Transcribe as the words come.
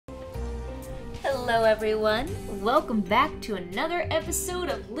Hello everyone, welcome back to another episode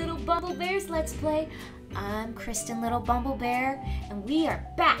of Lilbumblebear's Let's Play. I'm Kristen Lilbumblebear, and we are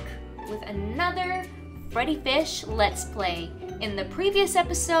back with another Freddi Fish Let's Play. In the previous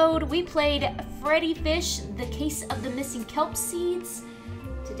episode, we played Freddi Fish, The Case of the Missing Kelp Seeds.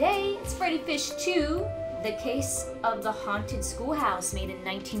 Today, it's Freddi Fish 2, The Case of the Haunted Schoolhouse, made in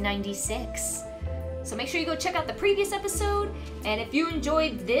 1996. So make sure you go check out the previous episode, and if you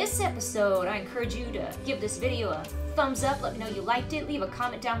enjoyed this episode, I encourage you to give this video a thumbs up, let me know you liked it, leave a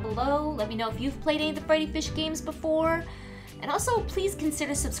comment down below, let me know if you've played any of the Freddi Fish games before, and also please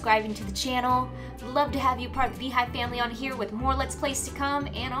consider subscribing to the channel. We'd love to have you part of the Beehive family on here with more Let's Plays to come,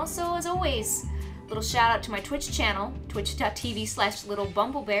 and also, as always, a little shout out to my Twitch channel,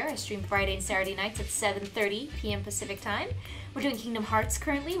 twitch.tv/LilBumblebear. I stream Friday and Saturday nights at 7:30 p.m. Pacific time. We're doing Kingdom Hearts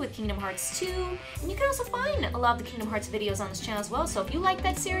currently with Kingdom Hearts 2, and you can also find a lot of the Kingdom Hearts videos on this channel as well, so if you like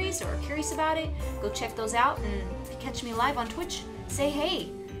that series or are curious about it, go check those out, and if you catch me live on Twitch, say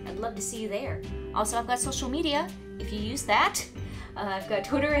hey. I'd love to see you there. Also, I've got social media, if you use that. I've got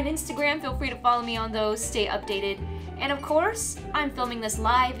Twitter and Instagram, feel free to follow me on those, stay updated. And of course, I'm filming this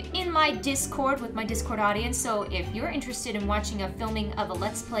live in my Discord with my Discord audience, so if you're interested in watching a filming of a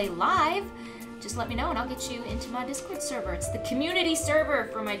Let's Play live, just let me know and I'll get you into my Discord server. It's the community server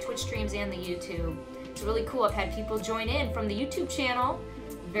for my Twitch streams and the YouTube. It's really cool. I've had people join in from the YouTube channel.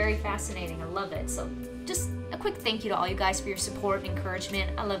 Very fascinating. I love it. So just a quick thank you to all you guys for your support and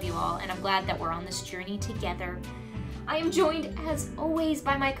encouragement. I love you all, and I'm glad that we're on this journey together. I am joined, as always,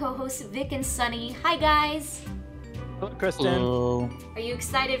 by my co-hosts Vic and Sunny. Hi, guys. Hello, Kristen. Hello. Are you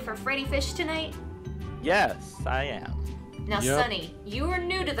excited for Freddi Fish tonight? Yes, I am. Now, Yep. Sunny, you are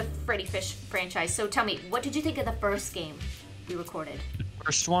new to the Freddi Fish franchise, so tell me, what did you think of the first game we recorded?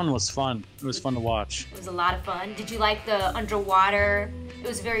 First one was fun. It was fun to watch. It was a lot of fun. Did you like the underwater? It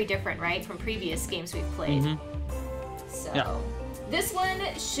was very different, right, from previous games we've played. So, Yeah. this one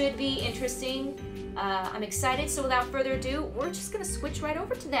should be interesting. I'm excited, so without further ado, we're just gonna switch right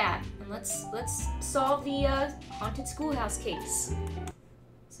over to that. And let's solve the Haunted Schoolhouse case.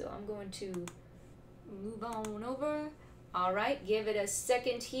 So I'm going to move on over. Alright, give it a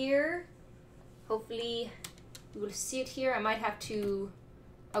second here. Hopefully you will see it here. I might have to...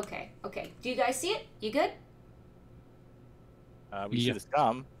 Okay. Do you guys see it? You good? We see the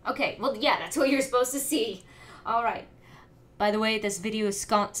scum. Okay, well, yeah, that's what you're supposed to see. Alright. By the way, this video is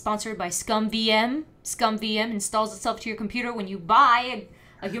sponsored by ScumVM. ScumVM installs itself to your computer when you buy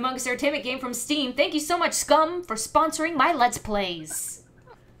a Humongous Entertainment game from Steam. Thank you so much, Scum, for sponsoring my Let's Plays.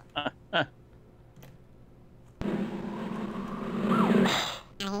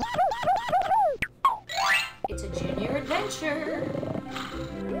 It's a junior adventure.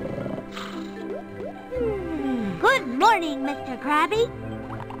 Good morning, Mr. Krabby.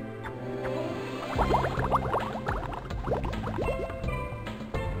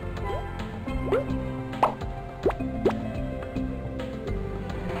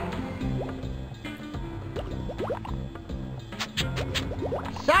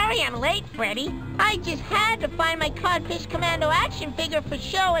 Sorry I'm late, Freddi. I just had to find my Codfish Commando action figure for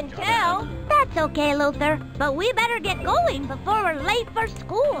show and tell. That's okay, Luther, but we better get going before we're late for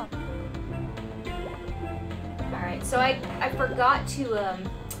school. Alright, so I forgot to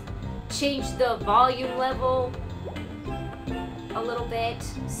change the volume level a little bit.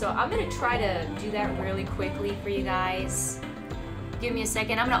 So I'm going to try to do that really quickly for you guys. Give me a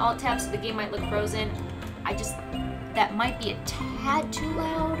second. I'm going to Alt-Tab so the game might look frozen. That might be a tad too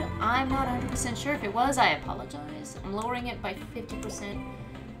loud. I'm not 100% sure. If it was, I apologize. I'm lowering it by 50%.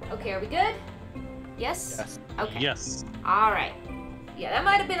 Okay, are we good? Yes? Yes. Okay. Yes. Alright. Yeah, that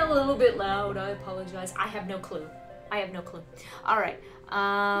might have been a little bit loud. I apologize. I have no clue. Alright.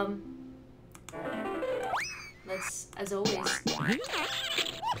 Let's, as always,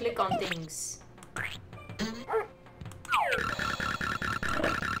 click on things.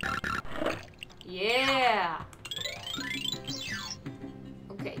 Yeah!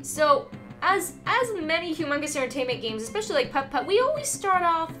 Okay, so, as many Humongous Entertainment games, especially like Putt-Putt, we always start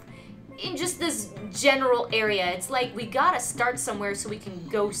off in just this general area. It's like we gotta start somewhere so we can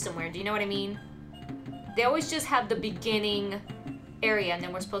go somewhere. Do you know what I mean? They always just have the beginning area and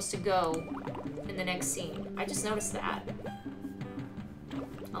then we're supposed to go in the next scene. I just noticed that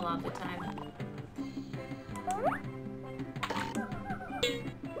a lot of the time.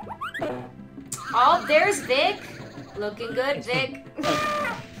 Oh, there's Vic. Looking good, Vic.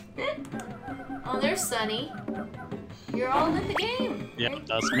 Oh, there's Sunny. You're all in the game. Yeah,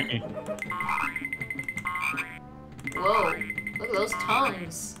 that's me. Whoa, look at those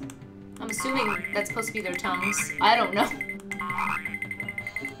tongues. I'm assuming that's supposed to be their tongues. I don't know.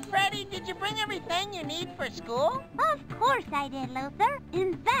 Freddi! Freddi, did you bring everything you need for school? Of course I did, Luther.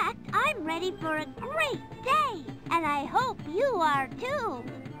 In fact, I'm ready for a great day. And I hope you are too.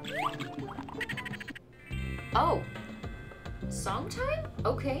 Oh. Song time?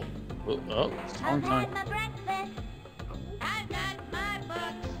 Okay. Oh, I've song time. had my breakfast, I've got my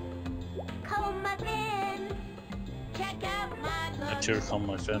books. comb my fin, Check out my I books. too come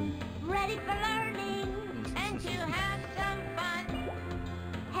my fin. ready for learning, And to have some fun.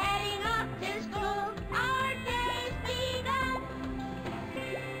 heading off to school. Our day's begun.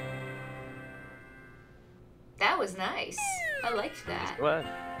 That was nice. I liked that. What?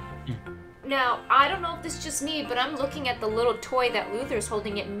 Now, I don't know if this is just me, but I'm looking at the little toy that Luther's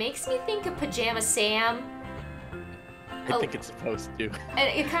holding. It makes me think of Pajama Sam. I think it's supposed to. And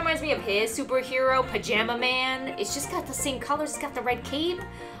it kind of reminds me of his superhero, Pajama Man. It's just got the same colors. It's got the red cape.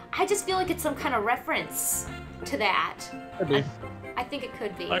 I just feel like it's some kind of reference to that. Could be. I think it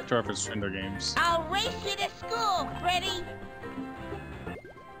could be. I like to reference Fender games. I'll race you to school, Freddi.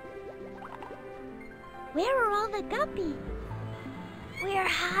 Where are all the guppies? We're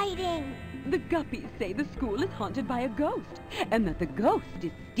hiding. The guppies say the school is haunted by a ghost, and that the ghost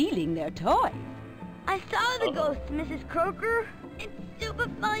is stealing their toys. I saw the ghost, Mrs. Croker. It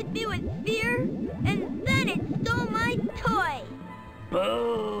stupefied me with fear, and then it stole my toy.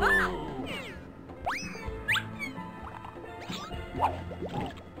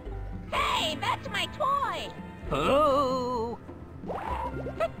 Hey, that's my toy. Oh!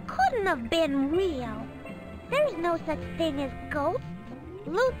 That couldn't have been real. There's no such thing as ghosts.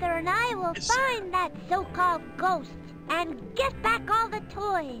 Luther and I will find that so-called ghost and get back all the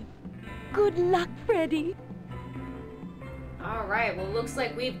toys. Good luck, Freddi. Alright, well, looks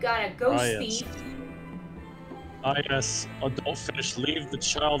like we've got a ghost yes. thief. Yes, adult fish, leave the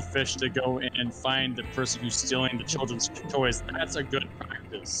child fish to go and find the person who's stealing the children's toys. That's a good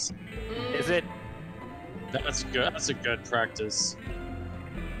practice. Is it? That's good. That's a good practice.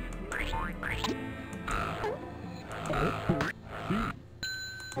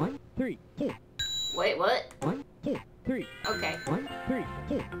 1, 3, 2. Wait, what? 1, 2, 3. Okay. 1, 3,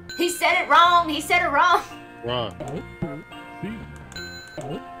 2. He said it wrong! He said it wrong! Wrong.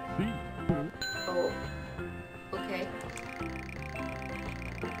 Oh. Okay.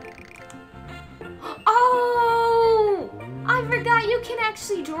 Oh! I forgot you can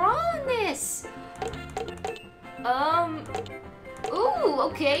actually draw on this! Ooh,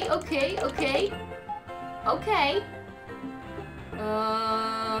 okay. Okay.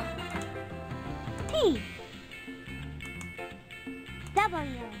 T.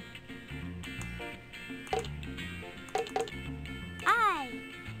 W. I.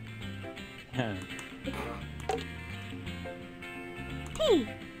 T.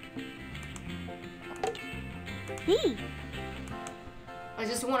 C. I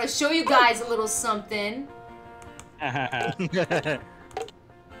just want to show you guys a little something.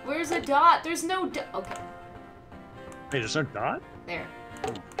 Where's a dot? There's no dot. Okay, Hey, there's no dot? there.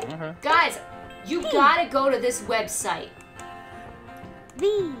 Okay. Guys, you gotta go to this website.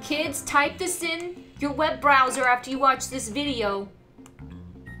 V. Kids, type this in your web browser after you watch this video.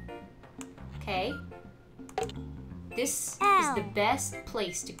 Okay? This is the best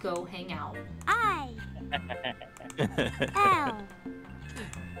place to go hang out. I. L.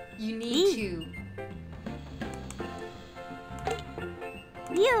 You need to.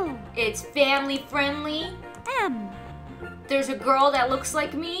 U. It's family friendly. M. There's a girl that looks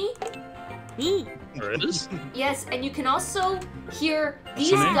like me. V. There it is? Yes, and you can also hear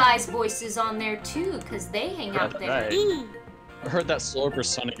these her name? guys' voices on there too, because they hang out there. Right. E. I heard that slower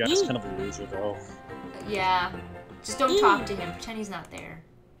persona guy's kind of a loser, though. Yeah. Just don't talk to him. Pretend he's not there.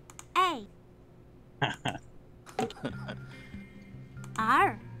 A.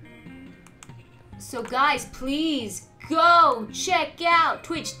 R. So guys, please go check out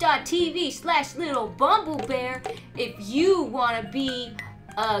twitch.tv/Lilbumblebear if you want to be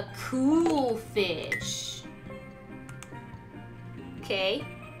a cool fish. Okay?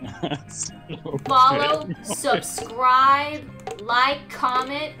 So Follow, good. subscribe, like,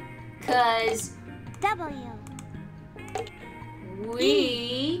 comment, cause W.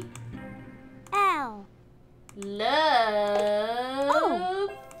 we L. love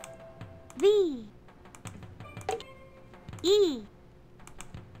V. E.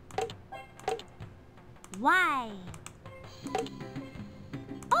 Y.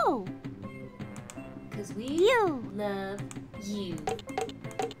 O. cause we U. love you.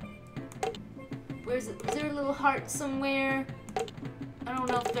 Where's it? Is there a little heart somewhere? I don't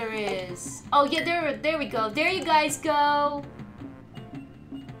know if there is. Oh yeah, there we go. There you guys go.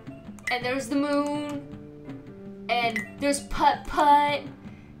 And there's the moon. And there's Putt Putt.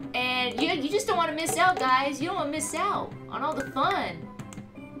 And And yeah, you just don't want to miss out, guys. You don't want to miss out on all the fun.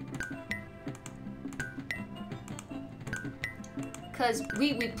 Because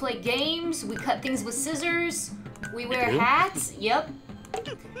we play games, we cut things with scissors, we wear hats, yep.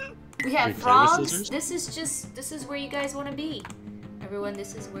 We have frogs. This is where you guys want to be. Everyone,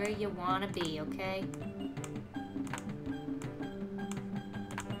 this is where you want to be, okay?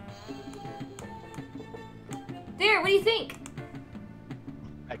 There, what do you think?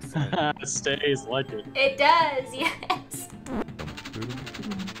 Excellent. It stays like it. It does, yes.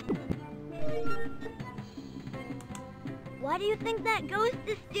 Why do you think that ghost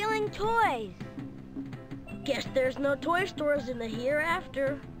is stealing toys? Guess there's no toy stores in the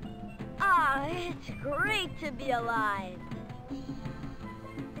hereafter. Ah, it's great to be alive.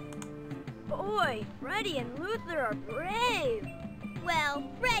 Boy, Freddy and Luther are brave. Well,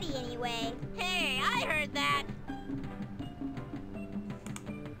 Freddy anyway. Hey, I heard that.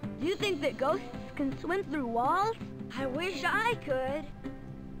 Do you think that ghosts can swim through walls? I wish I could.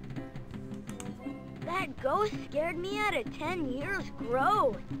 That ghost scared me out of 10 years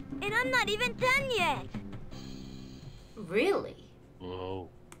growth. And I'm not even 10 yet. Really? Whoa.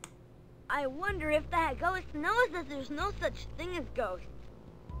 I wonder if that ghost knows that there's no such thing as ghosts.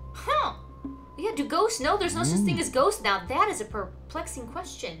 Huh. Yeah, do ghosts know there's no such thing as ghosts? Now that is a perplexing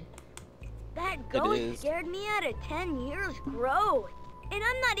question. That ghost scared me out of 10 years growth. And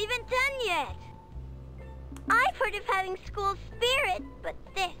I'm not even 10 yet. I've heard of having school spirit, but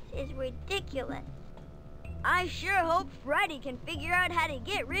this is ridiculous. I sure hope Freddy can figure out how to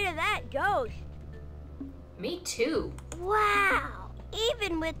get rid of that ghost. Me too. Wow.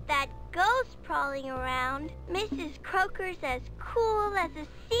 Even with that ghost prowling around, Mrs. Croker's as cool as a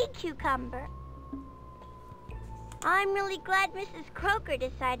sea cucumber. I'm really glad Mrs. Croker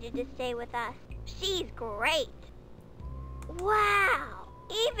decided to stay with us. She's great. Wow.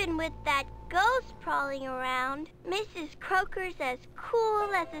 Even with that ghost prowling around, Mrs. Croker's as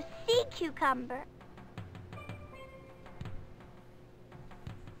cool as a sea cucumber.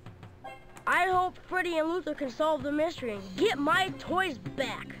 I hope Freddy and Luther can solve the mystery and get my toys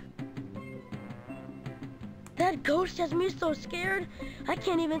back. That ghost has me so scared, I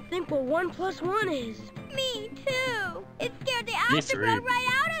can't even think what 1 + 1 is. Me too. It scared the algebra right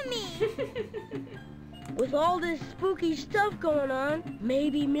out of me. With all this spooky stuff going on,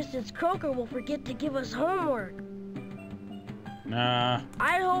 maybe Mrs. Croker will forget to give us homework. Nah.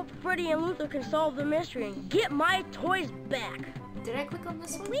 I hope Freddy and Luther can solve the mystery and get my toys back. Did I click on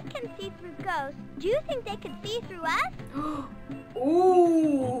this one? We can see through ghosts. Do you think they could see through us? Ooh.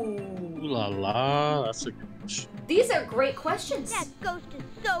 Ooh la la. That's a good question. These are great questions. That ghost is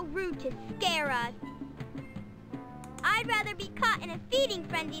so rude to scare us. I'd rather be caught in a feeding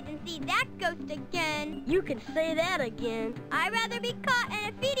frenzy than see that ghost again. You can say that again. I'd rather be caught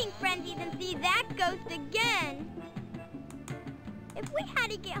in a feeding frenzy than see that ghost again. If we had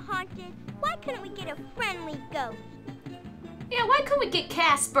to get haunted, why couldn't we get a friendly ghost? Yeah, why couldn't we get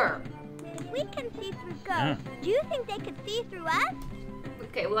Casper? If we can see through ghosts, do you think they could see through us?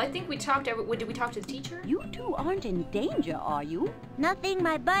 Okay, well, I think we talked. Did we talk to the teacher? You two aren't in danger, are you? Nothing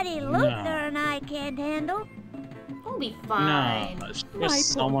my buddy Luther and I can't handle. We'll be fine. No, it's My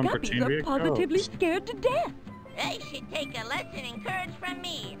just poor someone guppies pretending to be are a positively ghost. scared to death. They should take a lesson and courage from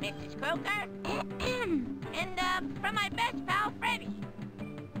me, Mrs. Croker. and from my best pal, Freddy.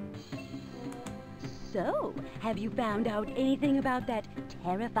 So, have you found out anything about that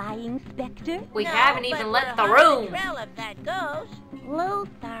terrifying specter? We No, haven't but even we're left the hot on room. trail of that ghost.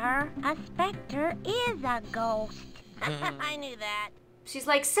 Luther, a specter is a ghost. I knew that. She's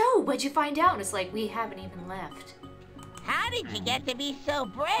like, so, what'd you find out? And it's like, we haven't even left. How did you get to be so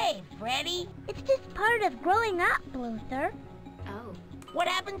brave, Freddy? It's just part of growing up, Luther. Oh. What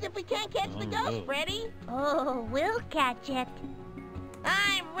happens if we can't catch the ghost, Freddy? Oh, we'll catch it.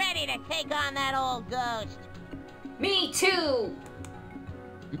 I'm ready to take on that old ghost. Me too.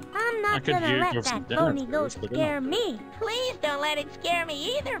 I'm I not could gonna use let your some that phony dinner ghost first, but scare I'm me. Please don't let it scare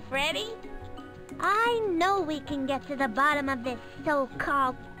me either, Freddy. I know we can get to the bottom of this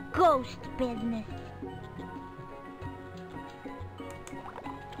so-called ghost business.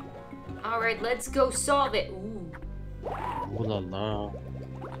 All right, let's go solve it. Ooh. Ooh la la.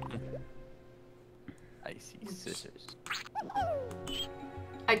 I see scissors.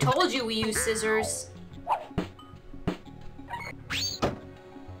 I told you we use scissors.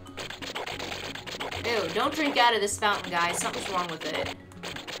 Ew, don't drink out of this fountain, guys. Something's wrong with it.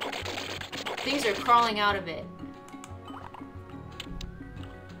 Things are crawling out of it.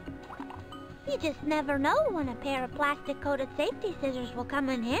 You just never know when a pair of plastic-coated safety scissors will come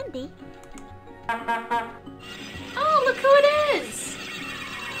in handy. Oh, look who it is!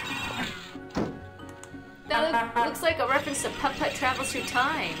 That looks like a reference to Putt-Putt Travels Through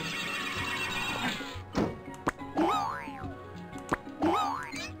Time.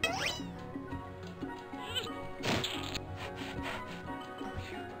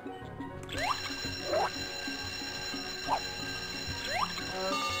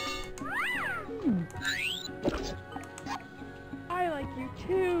 I like you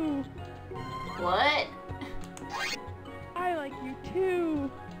too. What? I like you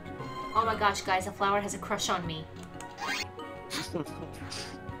too. Oh my gosh, guys, a flower has a crush on me.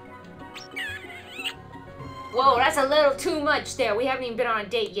 Whoa, that's a little too much there. We haven't even been on a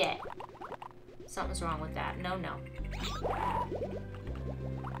date yet. Something's wrong with that. No, no.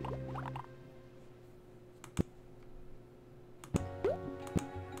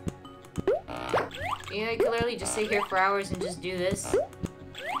 Yeah, you could literally just sit here for hours and just do this.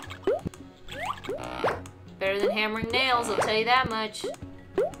 Better than hammering nails, I'll tell you that much.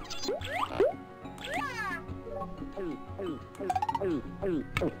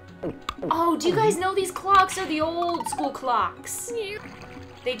 Oh, do you guys know these clocks are the old school clocks?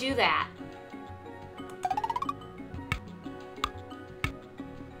 They do that.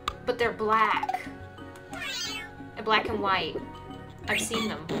 But they're black. And black and white. I've seen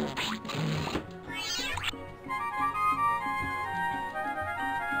them.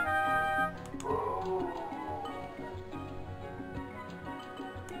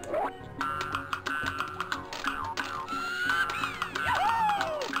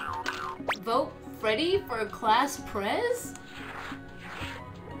 Vote Freddi for a class prez?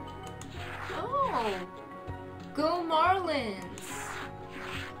 Oh, go Marlins.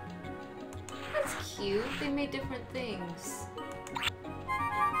 That's cute. They made different things.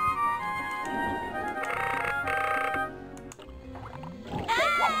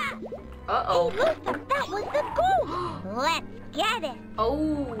 Uh-oh. Hey, Luther, that was the ghost. Let's get it.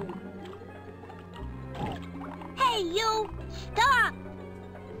 Oh. Hey, you, stop.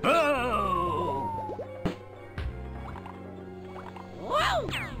 Boo! Whoa!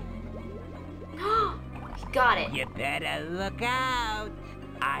 He got it. You better look out.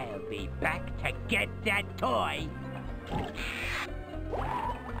 I'll be back to get that toy.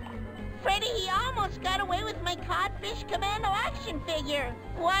 Freddy, he almost got away with my Codfish Commando action figure.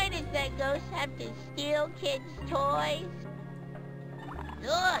 Why does that ghost have to steal kids' toys?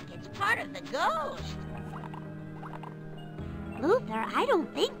 Look, it's part of the ghost. Luther, I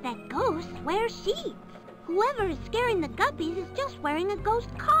don't think that ghost wears sheets. Whoever is scaring the guppies is just wearing a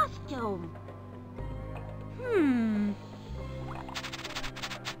ghost costume.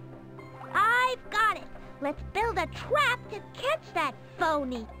 I've got it. Let's build a trap to catch that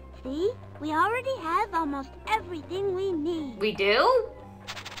phony. See? We already have almost everything we need. We do?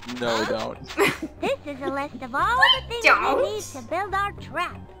 No, we don't. This is a list of all the things we need to build our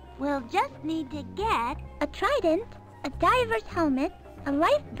trap. We'll just need to get a trident, a diver's helmet, a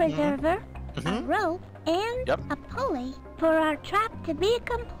life preserver, a rope, and a pulley for our trap to be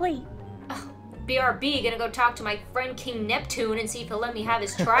complete. BRB, gonna go talk to my friend King Neptune and see if he'll let me have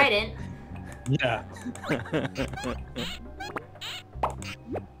his trident. Yeah.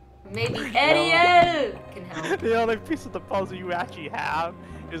 Maybe Ariel can help. The only piece of the puzzle you actually have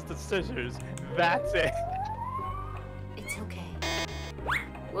is the scissors. That's it. It's okay.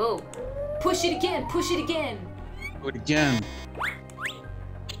 Whoa. Push it again, push it again. Do it again.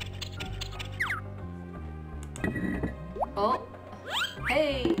 Oh.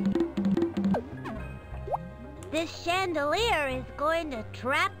 Hey. This chandelier is going to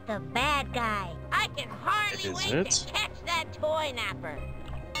trap the bad guy. I can hardly Is wait it? to catch that toy napper.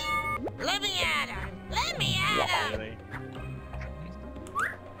 Let me at her! Let me at her! Really?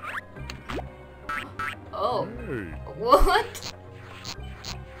 Oh. What?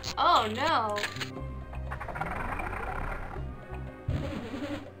 Oh no.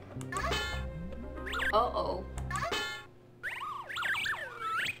 Uh-oh.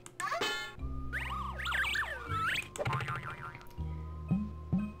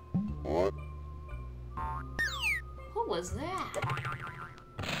 What was that?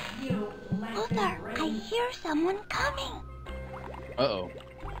 Luther, I hear someone coming. Uh-oh.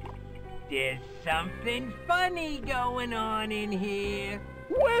 There's something funny going on in here.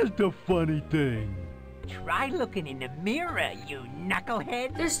 Where's the funny thing? Try looking in the mirror, you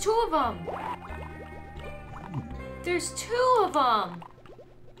knucklehead. There's two of them. There's two of them.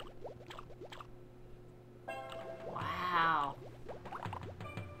 Wow.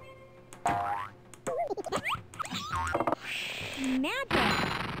 Magic.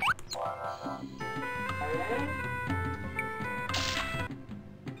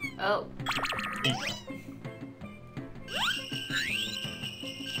 Oh.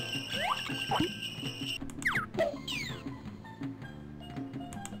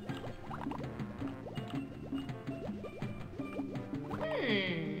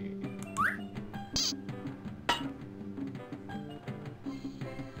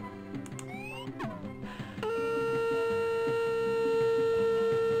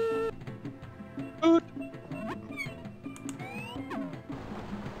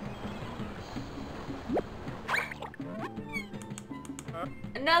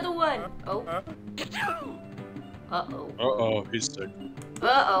 Another one. Oh. Uh-oh. Uh-oh, he's sick.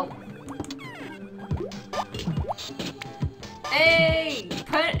 Uh-oh. Hey!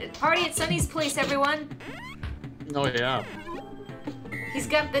 Party at Sunny's place, everyone. Oh, yeah. He's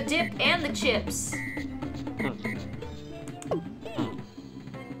got the dip and the chips.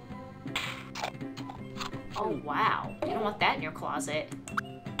 Oh, wow. You don't want that in your closet.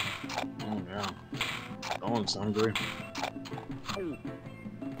 Oh, yeah. That one's hungry.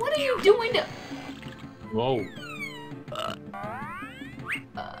 What are you doing to... Whoa.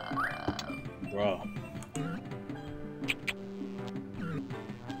 Bruh.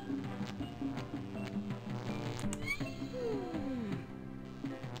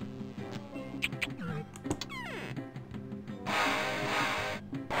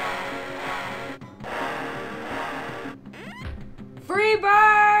 Free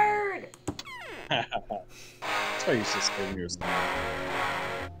bird! That's why you used to stay in your stuff.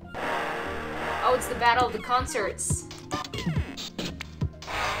 Oh, it's the battle of the concerts.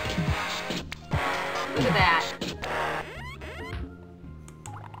 Look at that.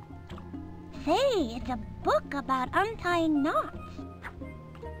 Say, it's a book about untying knots.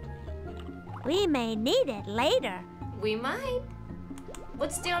 We may need it later. We might.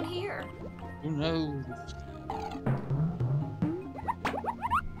 What's down here? Who knows?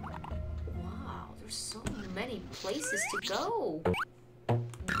 Wow, there's so many places to go.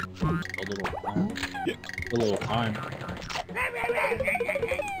 A little time.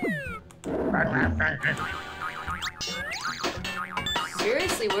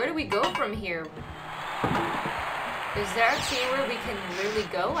 Seriously, where do we go from here? Is there actually anywhere we can literally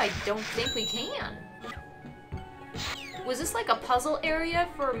go? I don't think we can. Was this like a puzzle area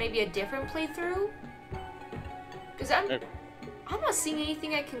for maybe a different playthrough? Because I'm not seeing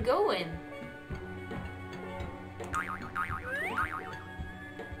anything I can go in.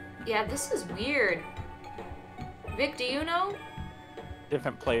 Yeah, this is weird. Vic, do you know?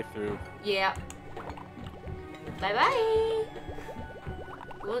 Different playthrough. Yeah. Bye-bye.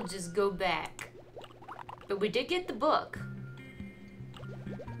 We'll just go back. But we did get the book.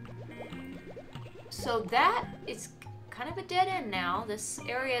 So that is kind of a dead end now. This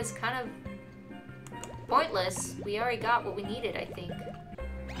area is kind of pointless. We already got what we needed, I think.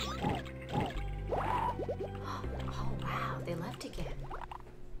 Oh, wow. They left again.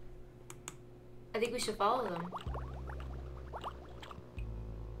 I think we should follow them.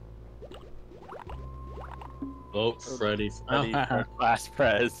 Oh, Freddi. Class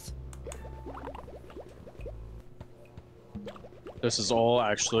prez. This is all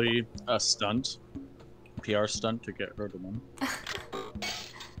actually a stunt. PR stunt to get rid of them.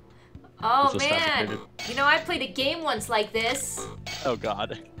 Oh man! You know, I played a game once like this. Oh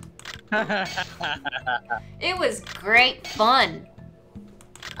god. It was great fun.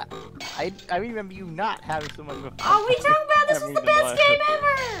 I remember you not having so much fun. Oh, what are you talking about? This was the best game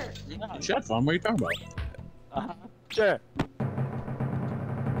ever! Yeah, you had fun. What are you talking about? Sure.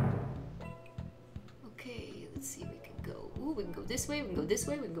 Okay, let's see. We can go. Ooh, we can go this way. We can go this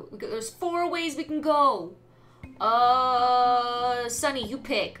way. We can go. There's 4 ways we can go. Sunny, you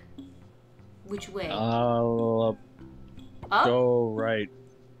pick. Which way? Up. Go right.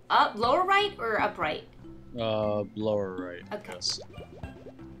 Up, lower right or upright? Lower right. Okay. Yes.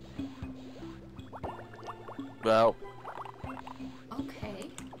 Well. Okay.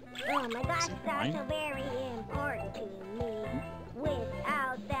 Oh, my glasses are so very important to me.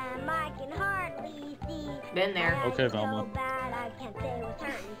 Without them, I can hardly see. Been there. Okay, Velma. So bad, I can't say with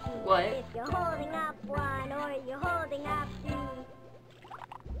certainty. What? If you're holding up one or you're holding up 2.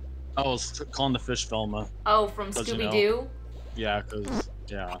 I was calling the fish Velma. Oh, from Does you know? Scooby-Doo? Yeah, because,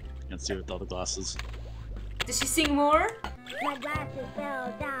 yeah, you can't see without the glasses. Did she sing more? My glasses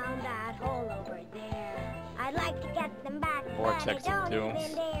fell down that hole over there. I'd like to get them back, but I don't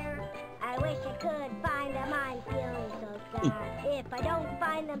even dare. I wish I could find them, I'm feeling so sad. If I don't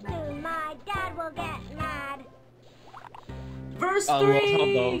find them soon, my dad will get mad. Verse 3! I love how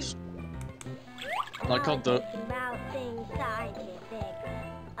those... Like how the... About things scientific.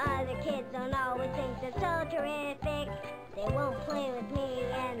 Other kids don't always think they're so terrific. They won't play with me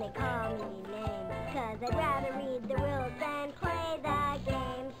and they call me names. Cause I'd rather read the rules than play the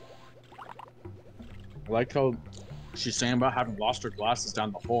games. I like how she's saying about having lost her glasses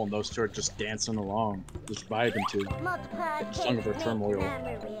down the hole and those two are just dancing along. Just vibing to the song of her turmoil.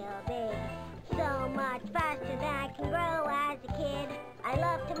 So much faster than I can grow as a kid. I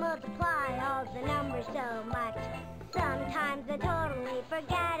love to multiply all the numbers so much. Sometimes I totally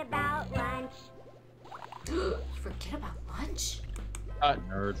forget about lunch. Forget about lunch?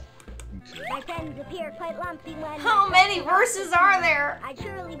 Nerd. My friends appear quite lumpy when... How many verses are there? I'd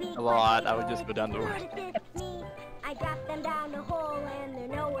surely be A lot. I would just go down the What if it's me? I drop them down the hole and they're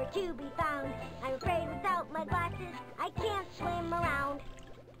nowhere to be found. I'm afraid without my glasses, I can't swim around.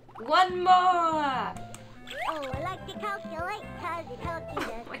 One more. Oh, I like to calculate cause it helps me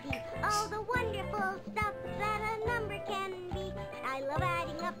to see all the wonderful stuff that a number can be. I love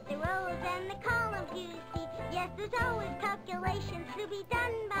adding up the rows and the columns you see. Yes, there's always calculations to be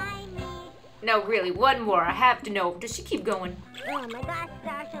done by me. No, really, one more. I have to know. Does she keep going? Oh, my glasses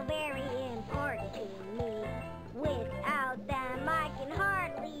are so very important to me. Without them, I can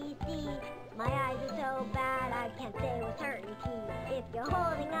hardly see. My eyes are so bad, I can't say with certainty if you're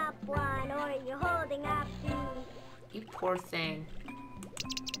holding up one or you're holding up two. You poor thing.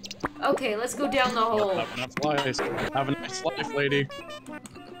 Okay, let's go down the hole. Have a nice life, lady.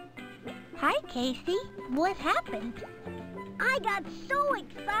 Hi, Casey. What happened? I got so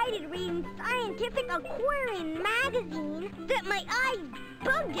excited reading Scientific Aquarium magazine that my eyes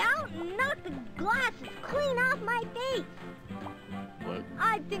bugged out and knocked the glasses clean off my face. What?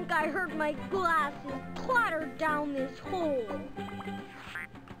 I think I heard my glasses clatter down this hole.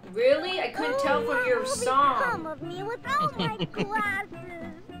 Really? I couldn't tell from your song. Come of me without my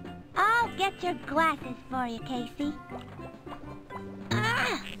glasses. I'll get your glasses for you, Casey.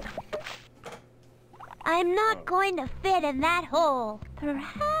 Ah! I'm not going to fit in that hole.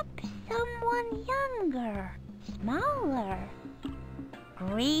 Perhaps someone younger, smaller,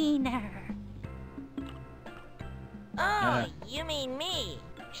 greener. Oh, you mean me?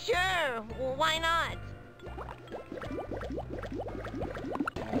 Sure, well, why not?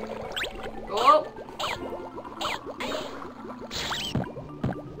 Oh!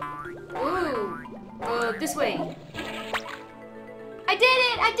 Ooh! This way. I did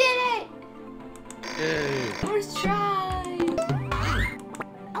it! I did it! Yay. First try!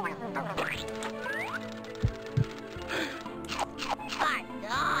 Hot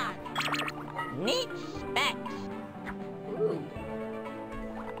dog. Neat specs. Ooh.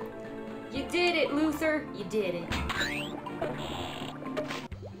 You did it, Luther. You did it.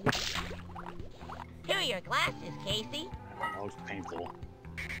 Here are your glasses, Casey. That was painful.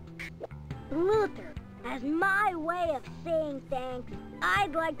 Luther, as my way of saying thanks,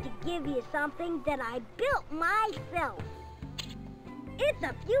 I'd like to give you something that I built myself. It's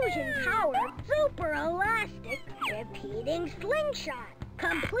a fusion-powered, super elastic, repeating slingshot,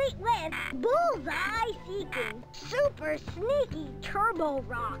 complete with bullseye-seeking, super sneaky turbo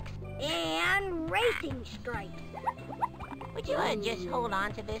rocks, and racing stripes. Would you just hold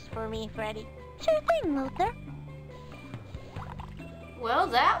on to this for me, Freddy? Sure thing, Luther. Well,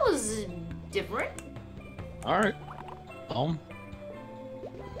 that was different. Alright.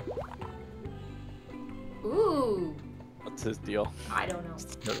 Ooh. What's his deal? I don't know.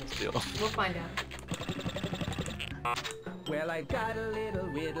 What's his deal? We'll find out. Well, I've got a little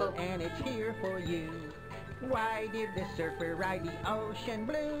riddle Oh. and it's here for you. Why did the surfer ride the ocean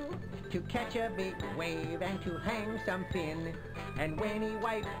blue? To catch a big wave and to hang some fin. And when he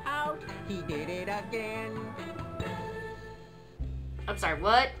wiped out, he did it again. I'm sorry,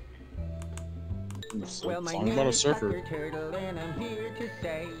 what? It's a Well, my song name about a is surfer. Dr. Turtle and I'm here to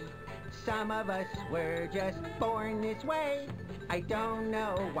say some of us were just born this way. I don't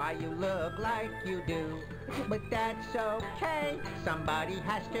know why you look like you do, but that's okay. Somebody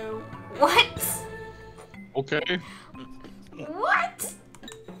has to. What? Okay. What?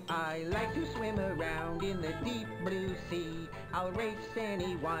 I like to swim around in the deep blue sea. I'll race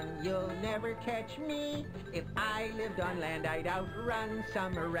anyone, you'll never catch me. If I lived on land, I'd outrun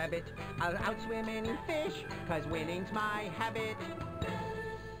some rabbit. I'll outswim any fish, 'cause winning's my habit.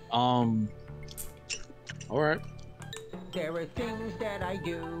 Alright. There are things that I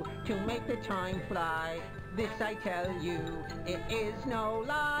do to make the time fly. This I tell you, it is no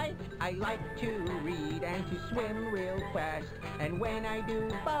lie. I like to read and to swim real fast. And when I do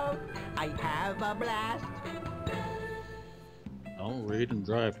both, I have a blast. Don't read and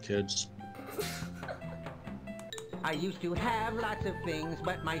drive, kids. I used to have lots of things,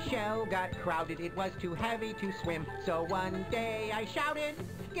 but my shell got crowded. It was too heavy to swim, so one day I shouted,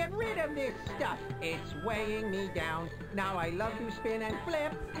 "Get rid of this stuff, it's weighing me down." Now I love to spin and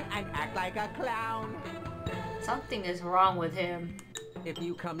flip and act like a clown. Something is wrong with him. If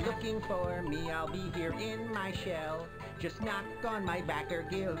you come looking for me, I'll be here in my shell. Just knock on my back or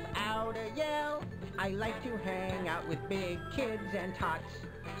give out a yell. I like to hang out with big kids and tots.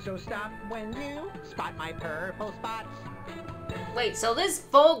 So stop when you spot my purple spots. Wait, so this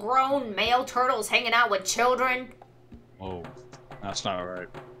full-grown male turtle's hanging out with children? Oh, that's not alright.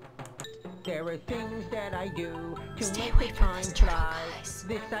 There are things that I do to Stay make away the from time those turtle fly. guys.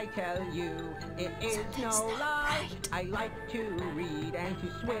 This I tell you, it is Something's no not lie. right. I like to read and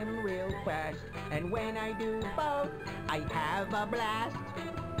to swim real fast. And when I do both, I have a blast.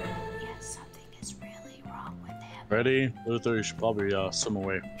 Yes, something is really wrong with him. Ready? Luther, you should probably swim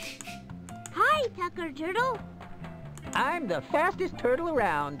away. Hi, Tucker Turtle. I'm the fastest turtle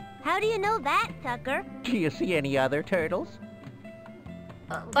around. How do you know that, Tucker? Do you see any other turtles?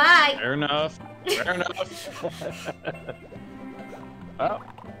 Bye! Fair enough. Fair enough. Oh,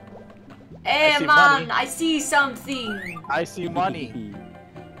 Hey, see man, money. I see something. I see money.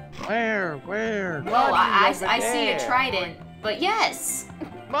 Where? Where? Whoa, I over see a there. trident. But yes!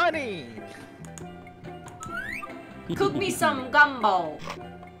 Money! Cook me some gumbo.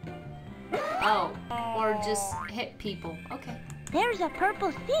 Oh, or just hit people. Okay. There's a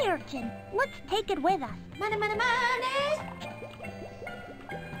purple sea urchin. Let's take it with us. Money, money, money!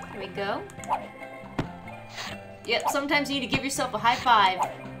 Here we go. Yep, sometimes you need to give yourself a high five.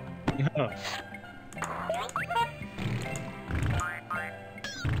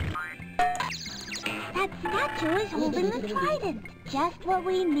 That statue is holding the trident. Just what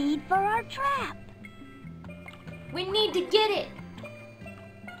we need for our trap. We need to get it.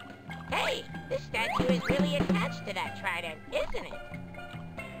 Hey, this statue is really attached to that trident, isn't it?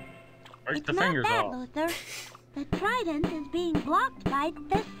 Break It's the not fingers that, off. Luther. The trident is being blocked by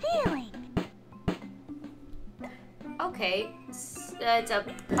the ceiling. Okay, it's a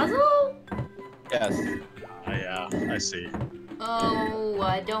puzzle? Yes. Yeah, I see. Oh,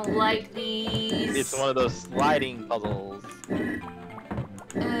 I don't like these. It's one of those sliding puzzles.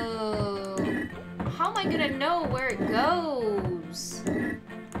 Oh, how am I gonna know where it goes?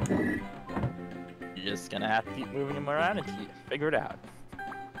 You're just gonna have to keep moving them around until you figure it out.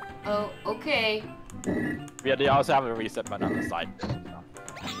 Oh, okay. Yeah, they also have a reset button on the side.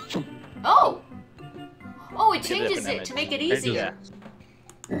 So. Oh! Oh, it Like a changes different it to image. make it Changes easier.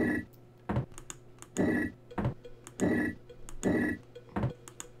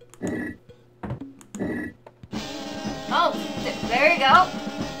 Oh, there you go.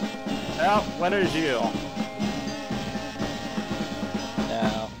 Well, winner's you.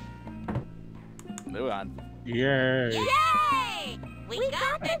 Now, move on. Yay! Yay! We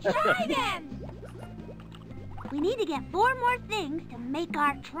got the trident! We need to get 4 more things to make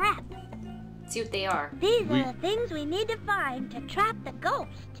our trap. See what they are. These are the things we need to find to trap the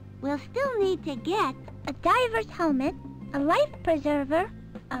ghost. We'll still need to get a diver's helmet, a life preserver,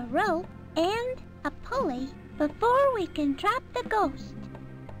 a rope, and a pulley before we can trap the ghost.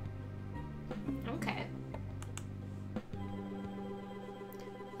 Okay.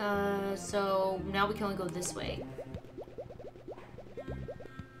 So now we can only go this way.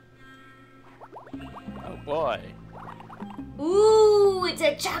 Oh boy. Ooh, it's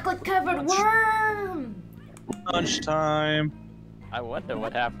a chocolate-covered worm! Lunchtime. I wonder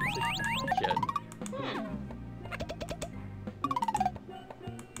what happens if you shit.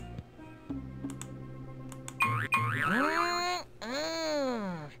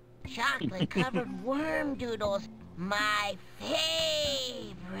 Chocolate-covered worm doodles, my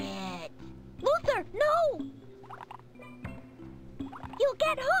favorite. Luther, no! You'll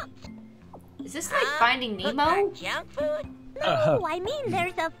get hooked. Is this like Finding Hooked Nemo? on junk food? No, I mean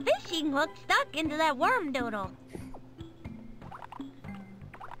there's a fishing hook stuck into that worm doodle.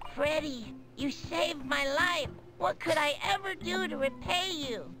 Freddy, you saved my life. What could I ever do to repay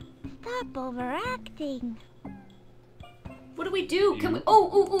you? Stop overacting. What do we do? Can we? Oh,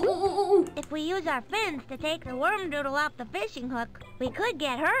 ooh, ooh, ooh, ooh, ooh. If we use our fins to take the worm doodle off the fishing hook, we could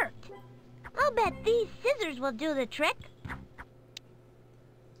get hurt. I'll bet these scissors will do the trick.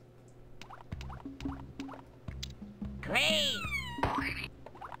 Great.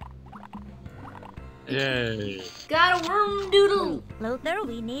 Yay. Got a worm doodle. Luther,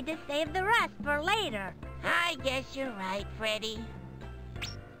 we need to save the rest for later. I guess you're right, Freddy.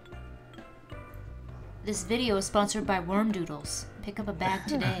 This video is sponsored by Worm Doodles. Pick up a bag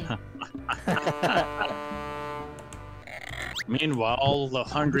today. Meanwhile, the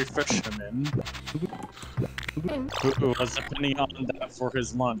hungry fisherman who was depending on that for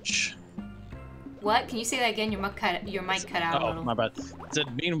his lunch. What? Can you say that again? Your mic cut out a Oh, little. my bad. It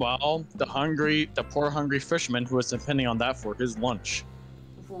said, meanwhile, the poor hungry fisherman who was depending on that for his lunch.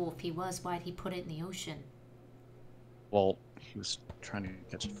 Well, if he was, why'd he put it in the ocean? Well, he was trying to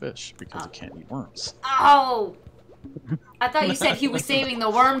catch a fish because he can't eat worms. Oh! I thought you said he was saving the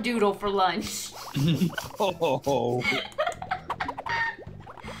worm doodle for lunch. Oh.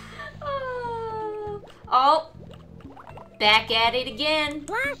 Oh! Back at it again.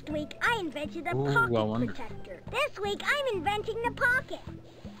 Last week, I invented a Ooh, pocket I wonder. protector. This week, I'm inventing the pocket.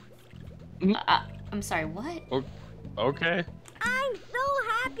 I'm sorry, what? Okay. I'm so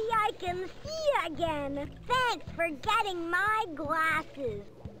happy I can see again. Thanks for getting my glasses.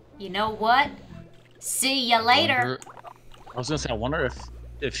 You know what? See ya later. I was gonna say, I wonder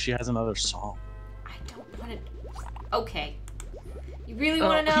if she has another song. I don't want to. Okay. You really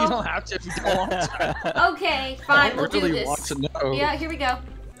want to know? You don't have to if you don't want to. Okay, fine, we'll really do this. want to know. Yeah, here we go.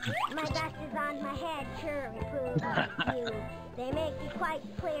 My glasses on my head sure improve you. They make it quite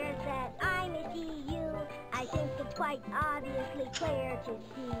clear that I'm a you. I think it's quite obviously clear to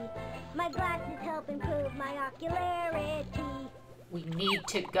see. My glasses help improve my ocularity. We need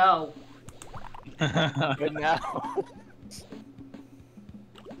to go. Good now.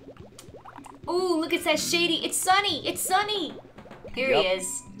 Ooh, look, it says Shady. It's Sunny. It's Sunny. Here he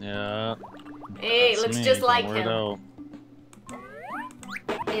is. Yeah. Hey, it looks me, just like weirdo. him.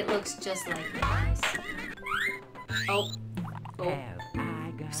 It looks just like him, guys. Oh. Oh. Have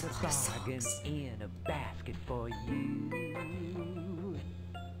I got There's a a lot of bargain songs. in a basket for you?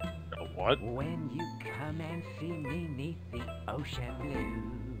 What? When you come and see me 'neath the ocean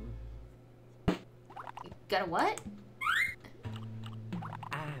blue. Got a what?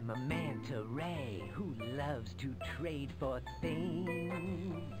 I'm a manta ray who loves to trade for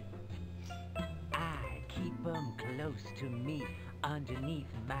things. I keep 'em close to me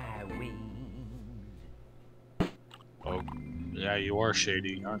underneath my wings. Oh, yeah, you are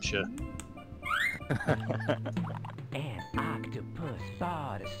shady, aren't you? An octopus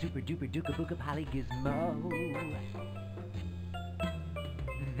bought a super duper duper booka polygizmo.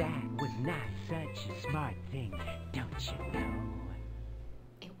 That was not such a smart thing, don't you know?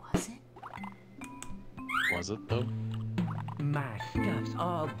 It wasn't. Was it though? My stuff's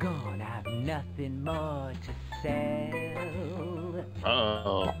all gone, I've nothing more to sell.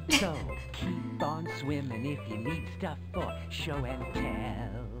 Uh-oh. So keep on swimming if you need stuff for show and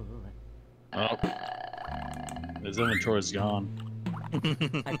tell. Oh. His inventory's gone.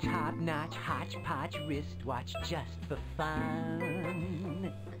 A top-notch hodgepodge wristwatch just for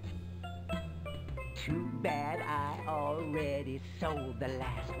fun. Too bad I already sold the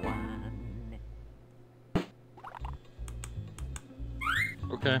last one.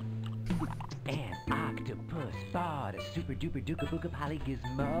 Okay. An octopus bought a super duper duper booka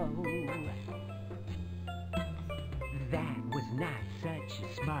polygizmo. That was not such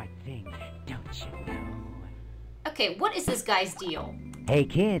a smart thing, don't you know? Okay, what is this guy's deal? Hey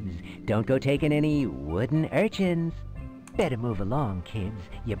kids, don't go taking any wooden urchins. Better move along, kids.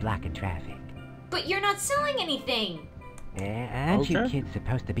 You're blocking traffic. But you're not selling anything. Aren't you Okay. kids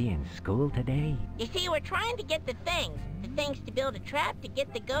supposed to be in school today? You see, we're trying to get the things. The things to build a trap to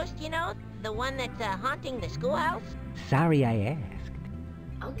get the ghost, you know? The one that's haunting the schoolhouse? Sorry I asked.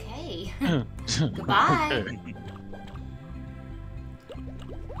 Okay. Goodbye. Okay.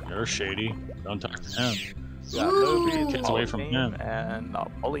 You're shady. Don't talk to him. Yeah, Ooh. movies, Kids away from Halloween, him. and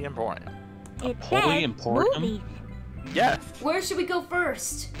Holy Emporium. It Holy says Emporium? movies. Yes. Where should we go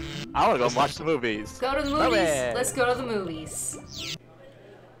first? I want to go watch the movies. Go to the movies? Movies. Let's go to the movies.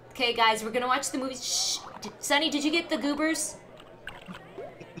 Okay, guys, we're gonna watch the movies. Shh. Sonny, did you get the goobers?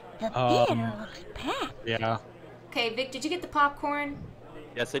 The theater looks packed. Yeah. Okay, Vic, did you get the popcorn?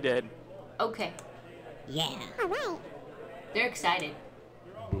 Yes, I did. Okay. Yeah. All right. They're excited.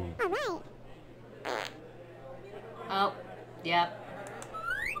 All right. Oh, yep.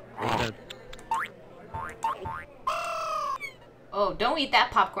 Okay. Oh, don't eat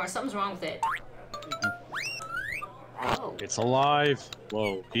that popcorn. Something's wrong with it. Oh. It's alive.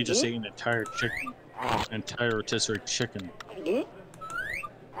 Whoa, he just ate an entire chicken. Entire rotisserie chicken.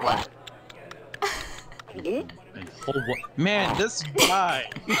 What? And man, this guy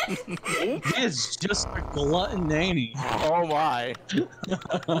is just a gluttonany. Oh my.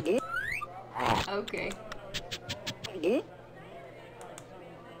 Okay.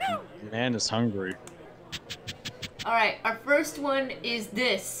 Man is hungry. Alright, our first one is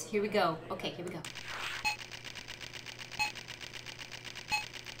this. Here we go. Okay, here we go.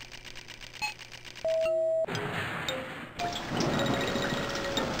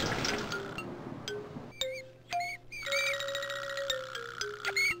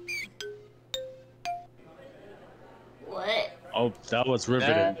 What? Oh, that was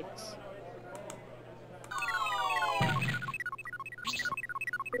riveting. Next.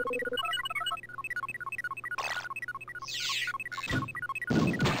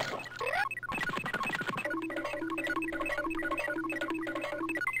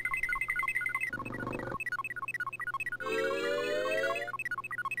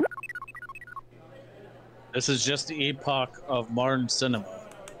 This is just the epoch of modern cinema.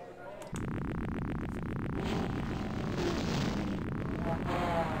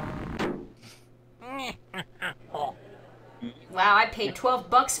 Wow, I paid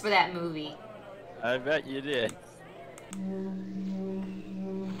 $12 for that movie. I bet you did.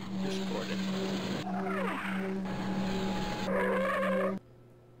 Distorted.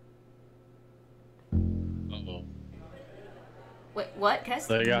 Uh-oh. Wait, what? Can I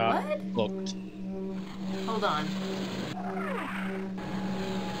They got what? hooked. Hold on.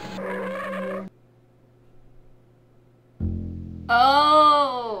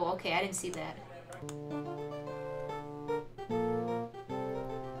 Oh, okay, I didn't see that.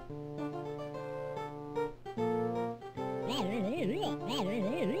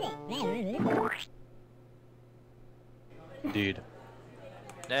 Indeed.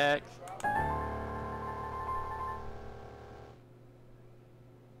 Next.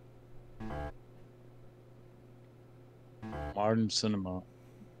 Modern cinema.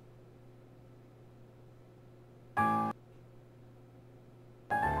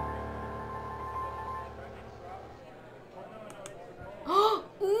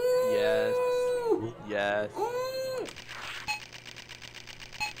 Yes. Yes.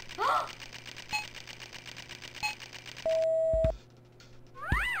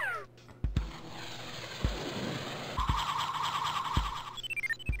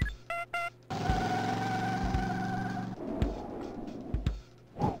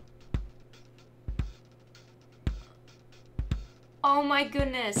 Oh my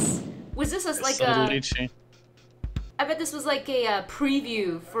goodness. Was this like Subtly a... changed. I bet this was like a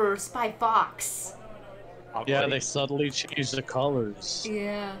preview for Spy Fox. Yeah, they subtly changed the colors.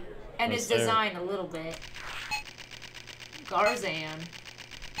 Yeah. And his design a little bit. Garzan.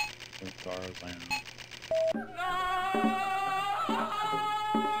 Garzan.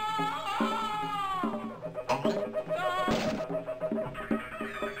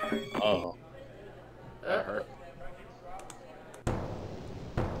 Oh. That hurt.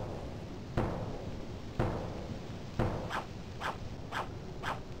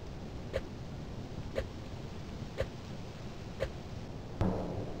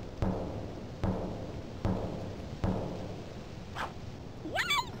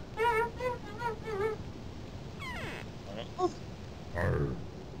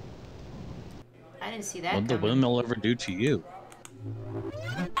 I didn't see that What did the coming. windmill ever do to you?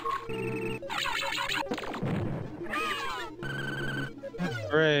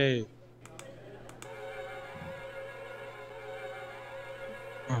 Hooray!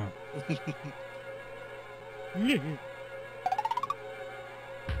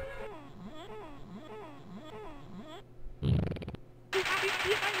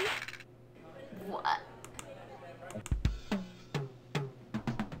 What?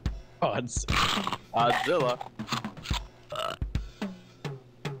 Gods. Godzilla.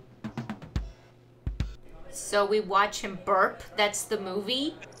 So we watch him burp? That's the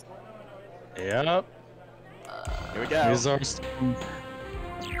movie? Yep. Here we go. These are some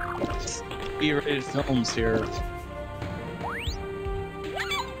B-rated films here.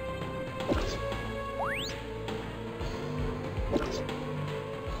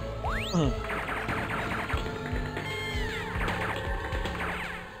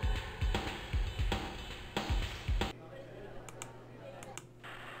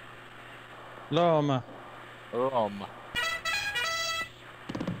 Loma.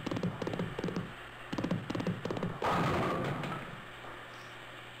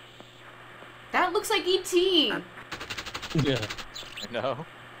 That looks like E.T. Yeah. I know.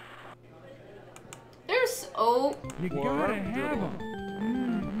 There's... Oh... You gotta have them.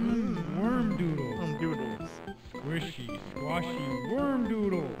 Worm doodle. Doodles. Squishy, squashy worm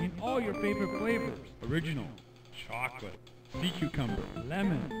doodle in all your favorite flavors. Original, chocolate, sea cucumber,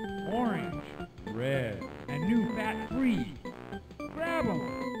 lemon, orange, red, and new fat-free. Grab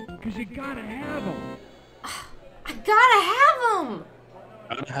them, cause you gotta have them. I gotta have them!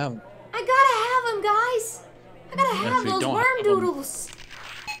 Gotta have 'em. I gotta have them, guys! I gotta And if have you those don't worm have 'em- doodles!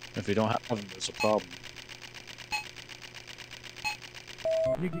 If you don't have them, there's a problem.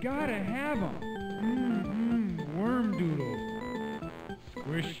 You gotta have them. Worm doodle.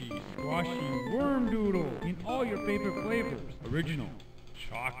 Squishy, squashy worm doodle in all your favorite flavors. Original,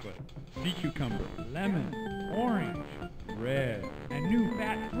 chocolate, sea cucumber, lemon, orange, red, and new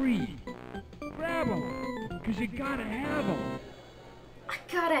fat-free. Grab them, cause you gotta have them. I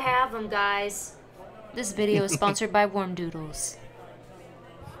gotta have them, guys. This video is sponsored by Worm Doodles.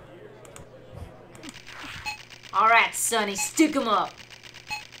 Alright, Sonny, stick 'em up.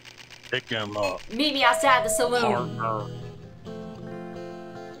 Pick them up. Meet me outside the saloon.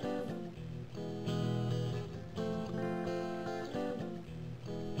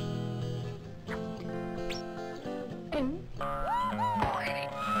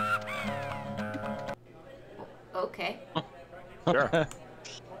 Okay. Sure.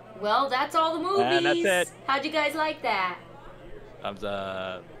 Well, that's all the movies. And that's it. How'd you guys like that? Thumbs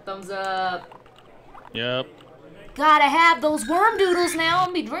up. Thumbs up. Yep. Gotta have those worm doodles now.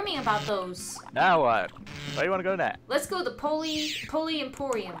 I'll be dreaming about those. Now what? Where do you want to go next? Let's go to the Poly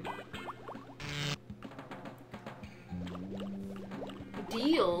Emporium.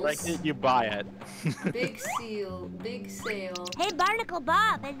 Deals. Like you buy it. Big sale. Hey, Barnacle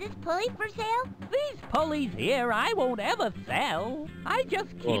Bob, is this pulley for sale? These pulleys here I won't ever sell. I just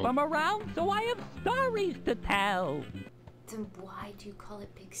keep Whoa. them around so I have stories to tell. Then why do you call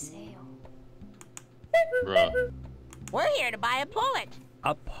it big sale? Bruh. We're here to buy a pullet.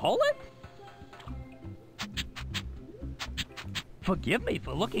 A pullet? Forgive me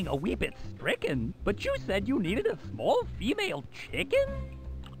for looking a wee bit stricken, but you said you needed a small female chicken?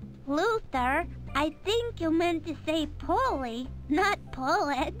 Luther, I think you meant to say pulley, not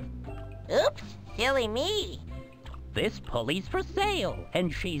pullet. Oops, silly me. This pulley's for sale,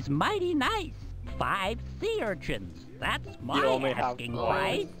 and she's mighty nice. 5 sea urchins. That's my only have asking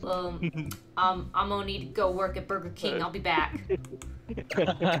five. price. I'm gonna need to go work at Burger King. I'll be back.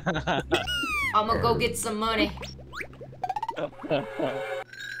 I'm gonna go get some money.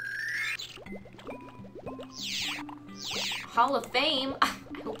 Hall of Fame. I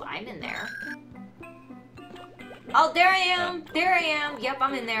hope I'm in there. Oh, there I am. There I am. Yep,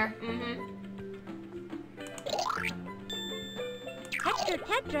 I'm in there. Hector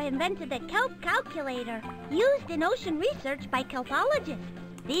Tetra invented the kelp calculator, used in ocean research by kelpologists.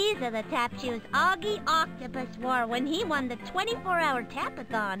 These are the tap shoes Augie Octopus wore when he won the 24-hour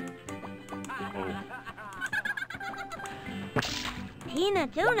tapathon. Tina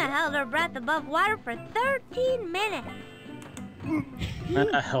Tuna held her breath above water for 13 minutes.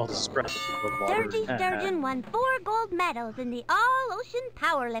 I held his breath above water. Sturgy Sturgeon won 4 gold medals in the all-ocean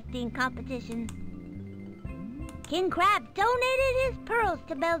powerlifting competition. King Crab donated his pearls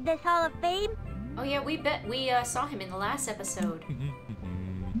to build this Hall of Fame. Oh yeah, we saw him in the last episode.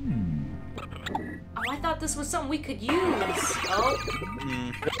 Oh, I thought this was something we could use.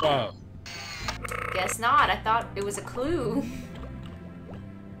 Oh. Guess not. I thought it was a clue.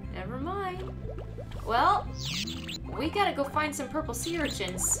 Never mind. Well, we gotta go find some purple sea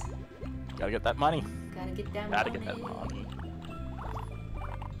urchins. Gotta get that money. Gotta get that Gotta money. get that money.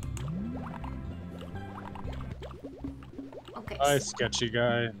 Okay. Hi, sketchy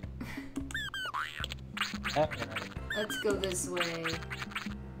guy. Let's go this way.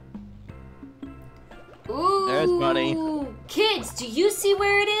 Ooh! There's money. Kids, do you see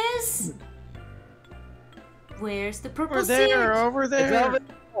where it is? Where's the purple Over sea there, urchin? over there. It's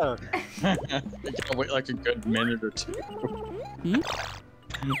over there. I gotta wait like a good minute or two.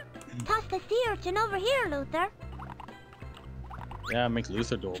 Toss the sea urchin over here, Luther. Yeah, make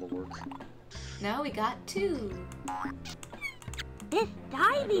Luther do all the work. Now we got 2. This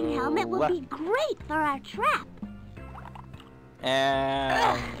diving helmet will be great for our trap.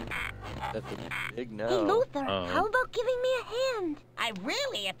 And that's a big no. Hey, Luther, how about giving me a hand? I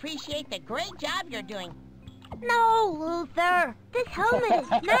really appreciate the great job you're doing. No, Luther. This helmet is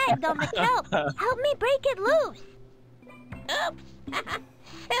snagged on the kelp. Help me break it loose. Oops.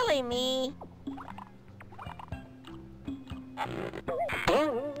 Silly me.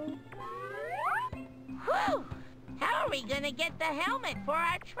 Whew. How are we gonna get the helmet for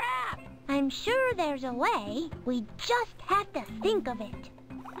our trap? I'm sure there's a way. We just have to think of it.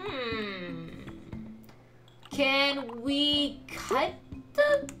 Can we cut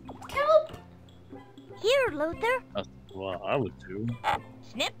the kelp? Here, Luther. That's what I would do.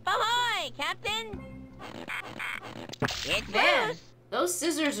 Snip ahoy, Captain! It's Man, loose. those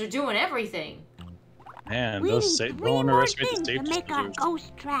scissors are doing everything. Man, We those need 3 don't more underestimate the things to safety make our scissors.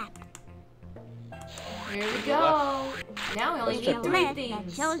 ghost trap. Here we go. Now we only There's a need 3 list that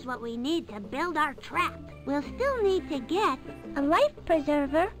things. shows what we need to build our trap. We'll still need to get a life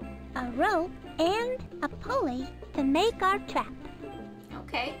preserver, a rope, and a pulley to make our trap.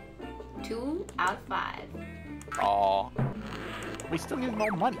 Okay. 2 out of 5. Aw. We still need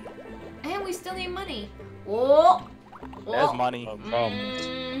more money. And we still need money. Oh! There's money. No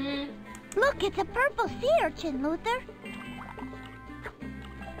problems. Look, it's a purple sea urchin, Luther.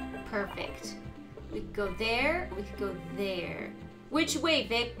 Perfect. We could go there, we could go there. Which way,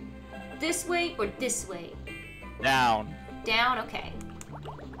 Vic? This way or this way? Down. Down, okay.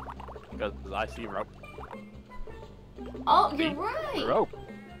 Because I see rope. Oh, you're right. Rope.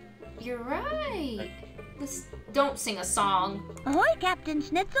 You're right. Don't sing a song. Ahoy, Captain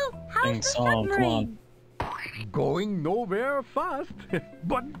Schnitzel. How's Sing the song, come submarine? Going nowhere fast,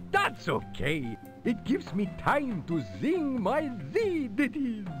 but that's okay. It gives me time to sing my Z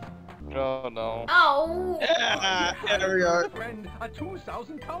ditties. Oh no. Oh! Yeah, there we go. Friend, a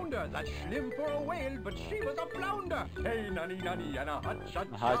 2,000-pounder. That's slim for a whale, but she was a flounder. Hey, nanny, nanny, and a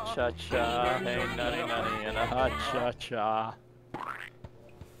hot-cha-cha. Hot-cha-cha. Hey, nunny, nunny, and a hot-cha-cha.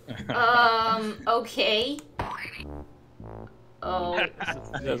 Okay. Oh.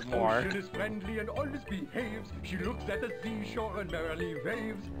 There's more. She is friendly and always behaves. She looks at the seashore and merrily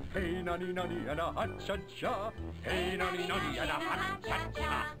waves. Hey, nanny, nanny, and a hot-cha-cha. Hey, nanny, nanny, and a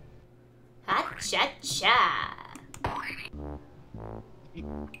hot-cha-cha. Ha-cha-cha.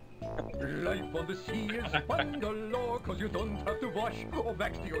 Life on the sea is fun galore, 'cause you don't have to wash or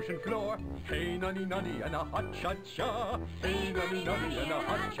wax the ocean floor. Hey, nanny, nanny, and a hot-cha-cha. Hey, nanny, nanny, and a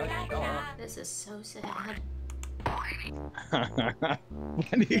hot-cha-cha. This is so sad. Why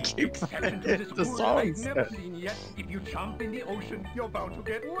do you keep playing the songs? I've never seen yet. If you jump in the ocean, you're bound to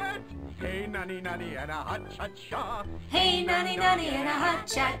get wet. Hey, nanny, nanny, and a hot-cha-cha. Hey, nanny, nanny, and a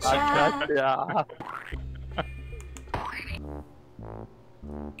hot-cha-cha. Hot-cha-cha.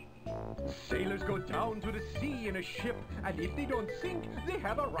 Sailors go down to the sea in a ship, and if they don't sink, they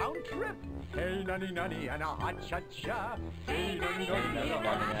have a round trip. Hey, nanny, nanny, and a hot-cha-cha. Hey, nanny, nanny, and a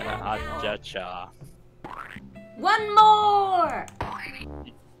And a hot-cha-cha. hot-cha-cha. One more!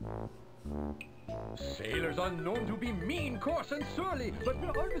 Sailors are known to be mean, coarse, and surly, but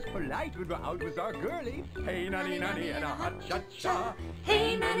we're always polite when we're out with our girlie. Hey, nanny, nanny, and a hot-cha-cha.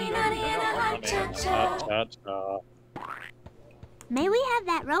 Hey, nanny, nanny, and a hot-cha-cha. Cha-cha. May we have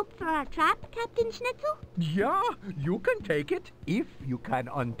that rope for our trap, Captain Schnitzel? Yeah, you can take it, if you can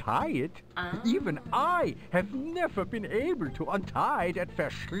untie it. Even I have never been able to untie that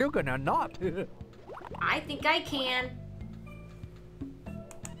verschlungene knot. I think I can.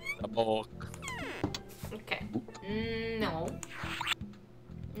 A book. Okay. No.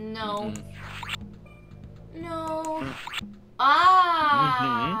 No. No.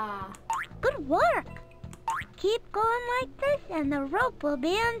 Ah! Good work. Keep going like this and the rope will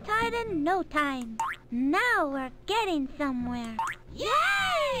be untied in no time. Now we're getting somewhere.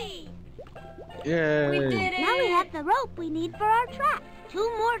 Yay! Yay! We did it! Now we have the rope we need for our trap. 2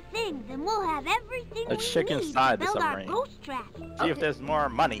 more things and we'll have everything Let's we check need inside to the build our submarine. ghost trap. See if there's more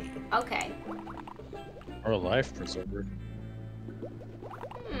money. Okay. Or a life preserver.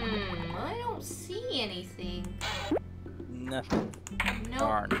 I don't see anything. Nothing. Nope.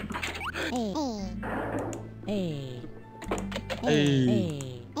 Darn. Hey.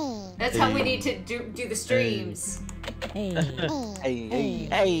 Hey. That's how we need to do the streams. Hey. Hey, hey,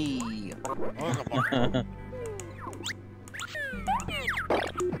 hey.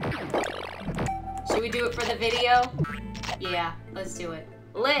 Should we do it for the video? Yeah, let's do it.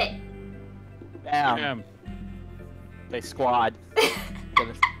 Lit! Bam. They squad.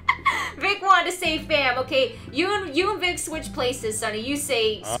 Vic wanted to say fam, okay? You and Vic switch places, Sonny. You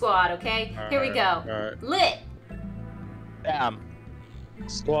say squad, okay? Here we go. Alright. Lit! Bam.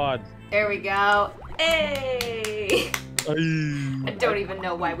 Squad. There we go. Hey! Ay. I don't even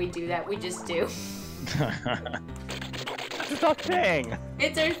know why we do that. We just do. It's our thing.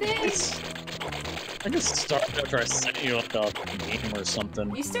 It's our thing. I just started after I sent you like a game or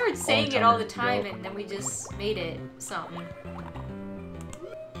something. You started saying it all the time, and then we just made it something.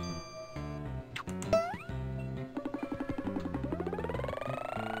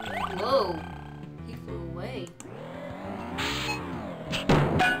 Whoa. He flew away.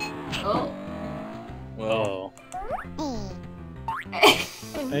 Oh. Whoa.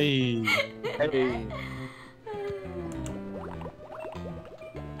 Hey. Hey.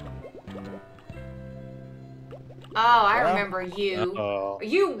 Oh, I remember you. Uh-oh. Are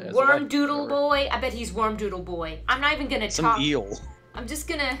you There's Worm a Doodle Boy? I bet he's Worm Doodle Boy. I'm not even gonna Some talk. eel. I'm just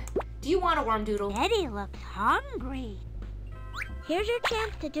gonna. Do you want a Worm Doodle? Eddie looks hungry. Here's your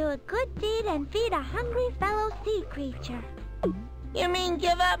chance to do a good deed and feed a hungry fellow sea creature. You mean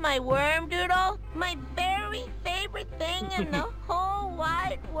give up my worm doodle? My very favorite thing in the whole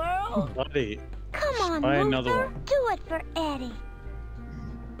wide world? Buddy. Come on, Buy Luther. another one. Do it for Eddie.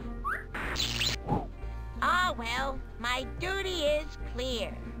 Ah, well, my duty is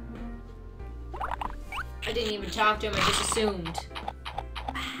clear. I didn't even talk to him. I just assumed.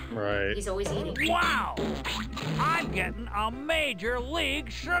 Right. He's always eating. Wow! I'm getting a major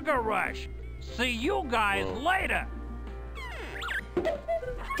league sugar rush. See you guys later.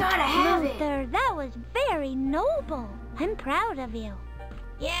 Gotta have it. Luther, that was very noble. I'm proud of you.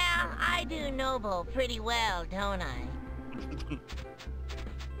 Yeah, I do noble pretty well, don't I?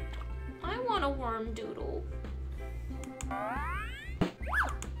 I want a Worm Doodle.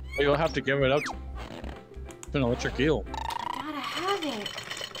 You'll have to give it up to an electric eel. Gotta have it.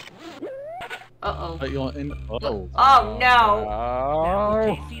 Uh-oh. But you'll oh. Oh, no.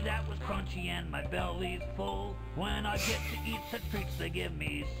 Oh. See, that was crunchy and my belly's full. When I get to eat such treats, they give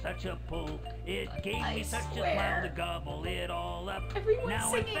me such a pull. It gave me such a smile to gobble it all up.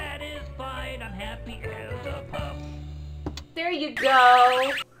 Now singing. if that is fine, I'm happy as a pup. There you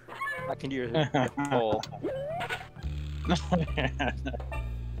go. I can do your pull.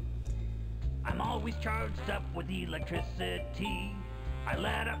 I'm always charged up with electricity. I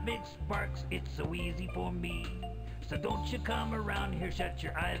light up big sparks, it's so easy for me. So don't you come around here, shut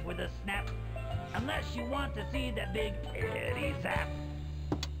your eyes with a snap. Unless you want to see that big Eddie zap.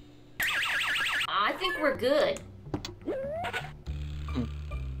 I think we're good.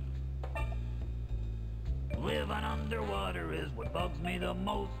 Living underwater is what bugs me the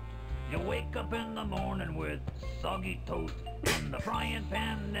most. You wake up in the morning with soggy toast, and the frying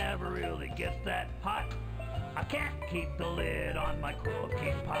pan never really gets that hot. I can't keep the lid on my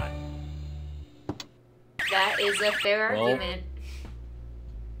cooking pot. That is a fair argument.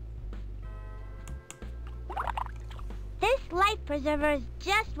 This life preserver is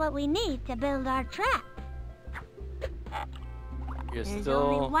just what we need to build our trap. You're There's still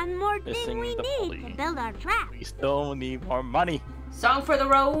only one more thing missing we the need pulley. to build our trap. We still need more money. Song for the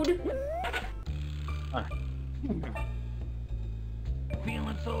road.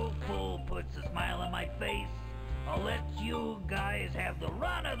 Feeling so full puts a smile on my face. I'll let you guys have the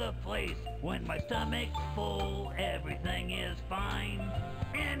run of the place. When my stomach's full, everything is fine.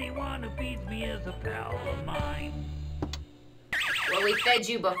 Anyone who feeds me is a pal of mine. Well, we fed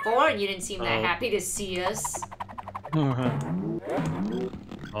you before and you didn't seem that happy to see us.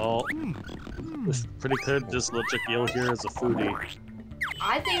 Oh, it's pretty clear this little chick eel here is a foodie.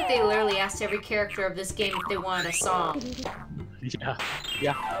 I think they literally asked every character of this game if they wanted a song. Yeah.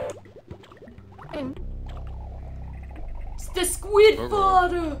 Yeah. It's the squid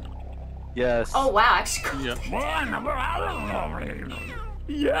fodder! Yes. Oh wow, actually. Yeah.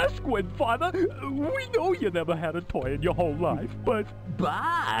 Yes, Squid Father. We know you never had a toy in your whole life, but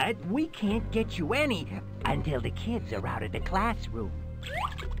we can't get you any until the kids are out of the classroom.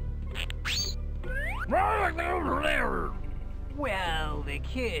 Well, the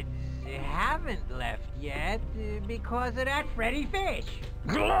kids haven't left yet because of that Freddi Fish.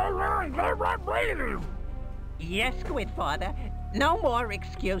 Yes, Squid Father. No more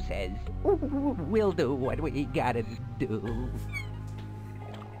excuses. We'll do what we gotta do.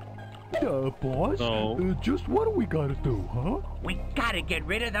 boss, just what do we gotta do, huh? We gotta get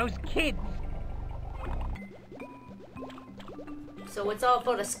rid of those kids. So it's all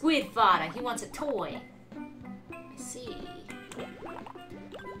for the squid fodder. He wants a toy. I see.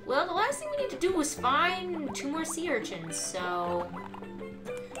 Well, the last thing we need to do is find 2 more sea urchins, so...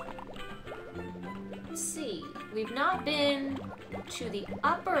 Let's see. We've not been to the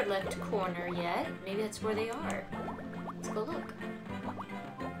upper left corner yet. Maybe that's where they are. Let's go look.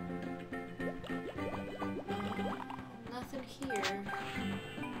 Nothing here.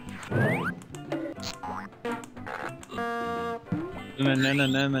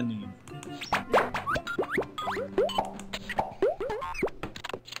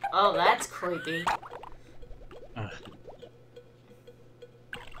 Oh, that's creepy. I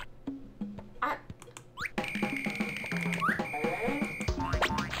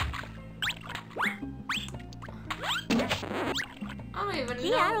don't even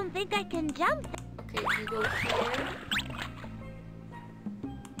know. I don't think I can jump. Okay, you go here.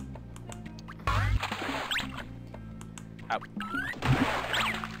 Out.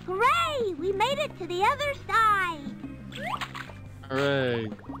 Hooray! We made it to the other side. Hooray.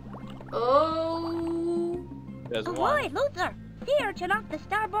 Oh. There's Ahoy, Luther! Sea urchin off the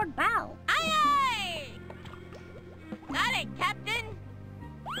starboard bow. Aye, aye! Got it, Captain.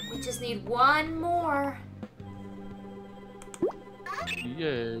 We just need 1 more.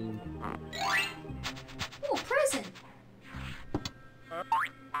 Yay. Ooh, present.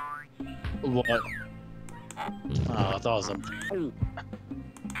 What? Oh, that was something.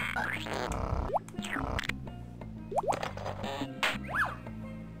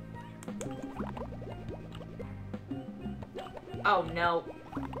 Oh, no.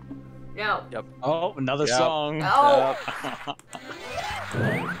 No. Yep. Oh, another song. Oh.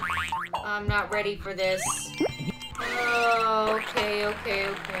 I'm not ready for this. Okay.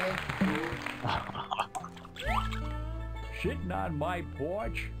 Sitting on my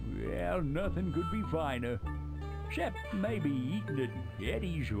porch? Well, nothing could be finer. Except maybe eating at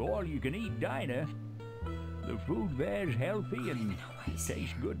Eddie's all-you-can-eat diner. The food there's healthy and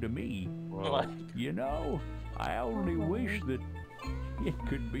tastes good to me. What? You know, I only wish that it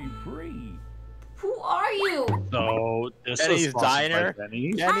could be free. Who are you? So this Denny's is sponsored Diner. by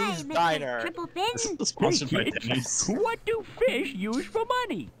Denny's. Denny's Hi, Diner. Mr. Triple Fin. This is sponsored by Hey, kids, Denny's. what do fish use for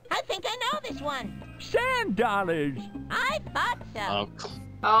money? I think I know this one. Sand dollars. I thought so.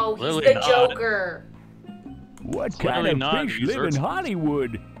 Oh, he's Clearly the not. Joker. What Clearly kind of not. fish These live are- in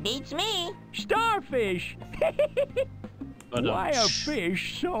Hollywood? Beats me. Starfish. But, Why are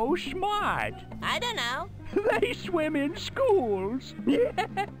fish so smart? I don't know. They swim in schools.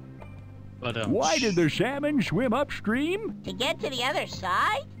 but, Why did the salmon swim upstream? To get to the other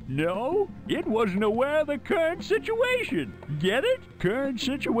side? No, it wasn't aware of the current situation. Get it? Current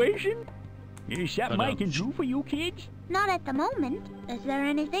situation? Is something I can do for you kids? Not at the moment. Is there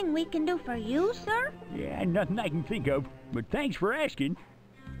anything we can do for you, sir? Yeah, nothing I can think of, but thanks for asking.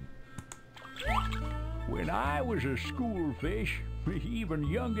 When I was a school fish, even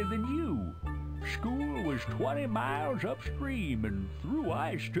younger than you, school was 20 miles upstream and through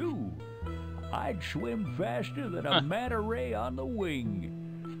ice too. I'd swim faster than a manta ray on the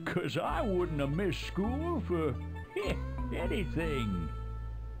wing, 'cause I wouldn't have missed school for anything.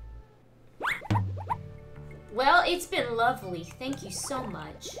 Well, it's been lovely. Thank you so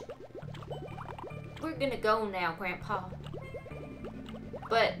much. We're gonna go now, Grandpa.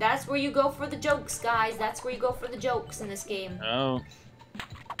 But that's where you go for the jokes, guys. That's where you go for the jokes in this game. Oh.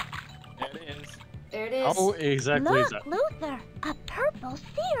 There it is. There it is. Oh, exactly. Look, Luther, a purple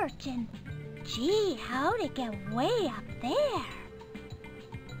sea urchin. Gee, how'd it get way up there?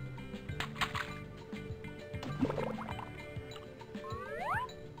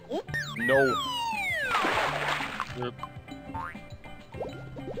 No. Yep.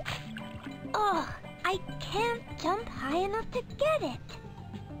 Oh, I can't jump high enough to get it.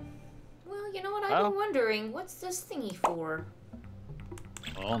 Well, you know what? I've Oh. been wondering, what's this thingy for?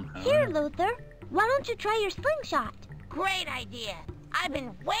 Oh, no. Here, Luther, why don't you try your slingshot? Great idea. I've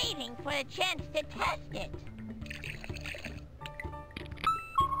been waiting for a chance to test it.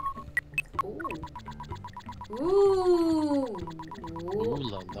 Ooh. Ooh. Ooh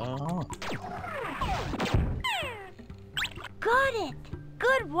la la. Got it.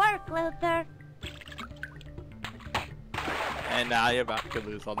 Good work, Luther. And now you're about to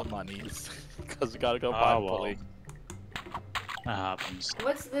lose all the monies. Because we gotta go buy a Oh, well. pulley. That happens.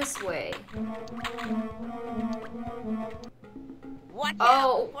 What's this way? Watch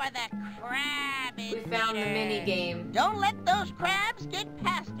Oh. out for the crab We found the mini game. Don't let those crabs get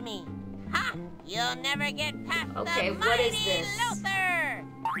past me. Ha! You'll never get past Okay, the what is mighty this? Luther.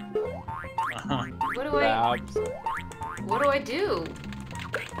 What do I? Crabs. What do I do?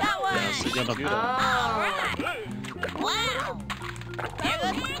 That one. Yeah, so you gotta Oh. Alright. Wow. There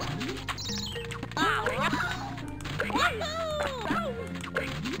goes. Alright.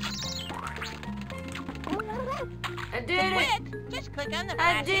 Woohoo! I did it! Quick, just click on the I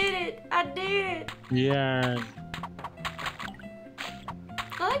flash. did it! I did it! Yeah.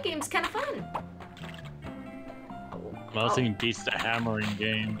 Well, that game's kind of fun. Nothing beats the hammering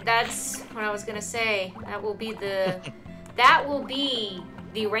game. That's what I was gonna say. That will be the that will be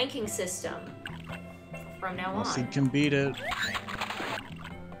the ranking system from now Nothing on. can beat it.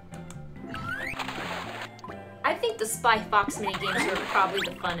 I think the Spy Fox mini games are probably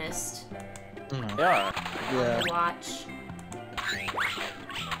the funnest Yeah. to watch.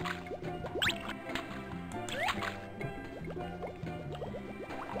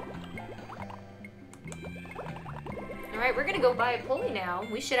 Alright, we're gonna go buy a pulley now.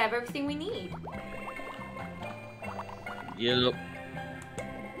 We should have everything we need. Yep.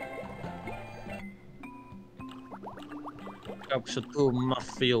 Capture two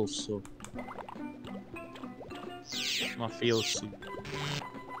mafioso. Mafiosi.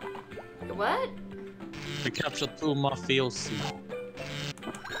 What? We capture two mafiosi.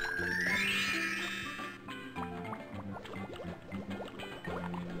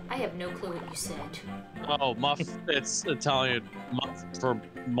 I have no clue what you said. Oh, it's Italian for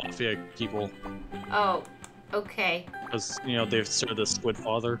mafia people. Oh, okay. Because, you know, they've served the squid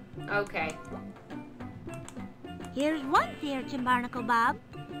father. Okay. Here's one sea urchin, Barnacle Bob.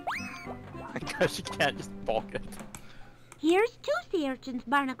 Because you can't just bulk it. Here's two sea urchins,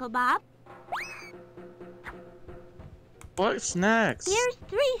 Barnacle Bob. What's next? Here's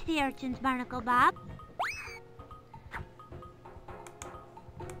three sea urchins, Barnacle Bob.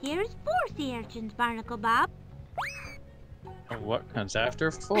 Here's four sea urchins, Barnacle Bob. What comes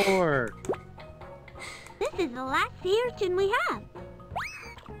after 4? This is the last sea urchin we have.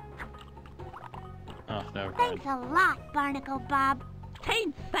 Oh, never mind. Thanks a lot, Barnacle Bob.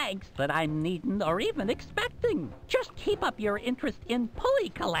 Tain't thanks that I'm needing or even expecting. Just keep up your interest in pulley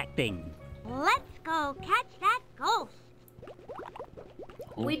collecting. Let's go catch that ghost.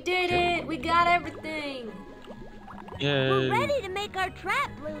 We did it! We got everything! Yay. We're ready to make our trap,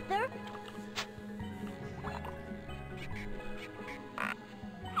 Luther.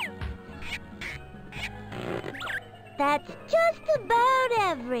 That's just about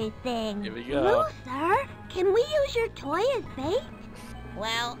everything. Here we go. Luther, can we use your toy as bait?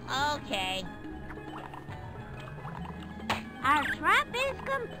 Well, okay. Our trap is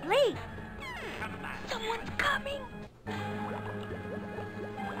complete. Someone's coming.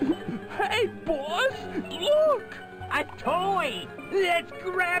 Hey, boss! Look! A toy! Let's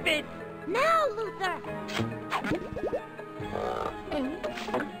grab it! Now, Luther.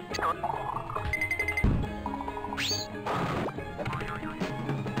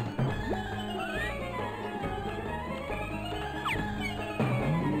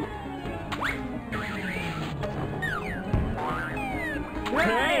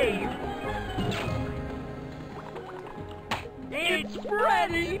 Hey! It's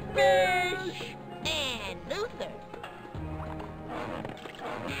Freddi Fish! And Luther.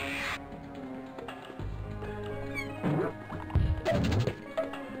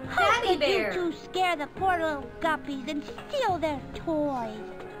 How could Bear. you two scare the poor little guppies and steal their toys?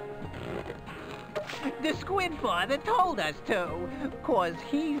 The Squid Father told us to, 'cause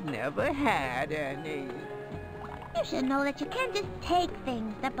he's never had any. You should know that you can't just take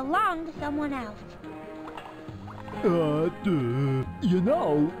things that belong to someone else. You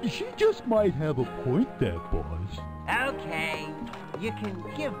know, she just might have a point there, boss. Okay, you can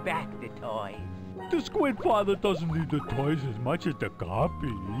give back the toys. The Squid Father doesn't need the toys as much as the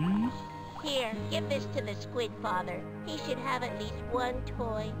guppies. Here, give this to the Squid Father. He should have at least one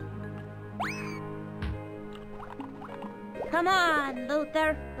toy. Come on,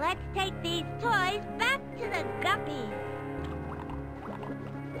 Luther. Let's take these toys back to the guppies.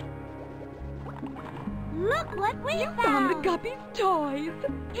 Look what we Found the guppy's toys.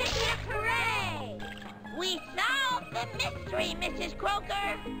 Hooray! We solved the mystery, Mrs.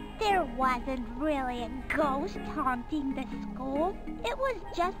 Croker. There wasn't really a ghost haunting the school. It was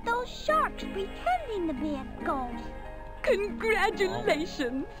just those sharks pretending to be a ghost.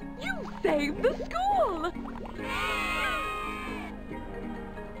 Congratulations! You saved the school!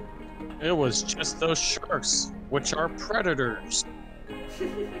 It was just those sharks, which are predators.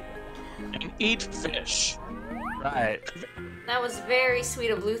 And eat fish. Right. That was very sweet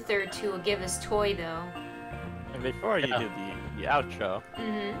of Luther to give his toy, though. And before you do the outro,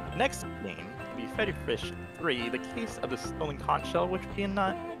 Mm-hmm. next game will be Freddi Fish 3, The Case of the Stolen Conch Shell, which will be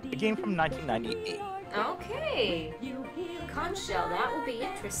a game from 1998. Okay. Conch shell, that will be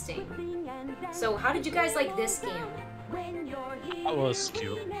interesting. So, how did you guys like this game? That was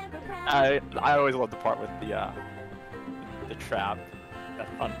cute. I always love the part with the trap.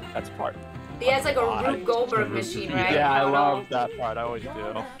 That's part. He has like a Rube Goldberg machine, right? Yeah, I love that part. I always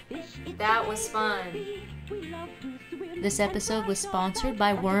do. That was fun. This episode was sponsored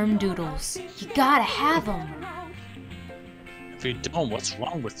by Worm Doodles. You gotta have them. If you don't, what's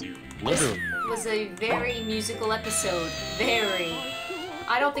wrong with you? Literally. It was a very musical episode. Very.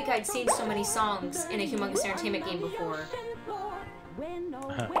 I don't think I'd seen so many songs in a Humongous Entertainment game before.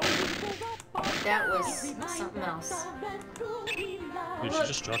 That was something else. You should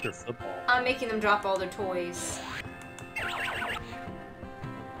just drop your football. I'm making them drop all their toys.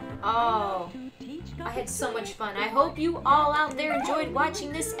 Oh, I had so much fun. I hope you all out there enjoyed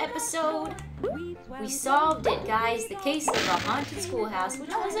watching this episode. We solved it, guys. The case of the Haunted Schoolhouse,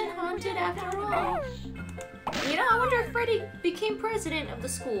 which wasn't haunted after all. You know, I wonder if Freddi became president of the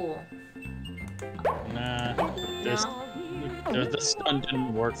school. Nah, this stunt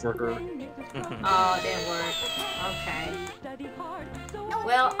didn't work for her. Oh, it didn't work. Okay.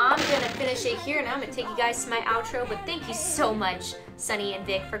 Well, I'm gonna finish it here, and I'm gonna take you guys to my outro, but thank you so much, Sunny and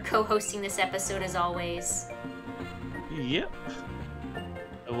Vic, for co-hosting this episode as always. Yep.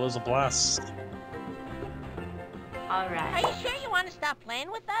 It was a blast. Alright. Are you sure you want to stop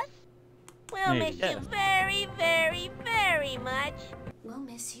playing with us? We'll Maybe. miss you very, very, very much. We'll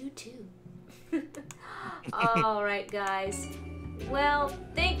miss you too. Alright, guys. Well,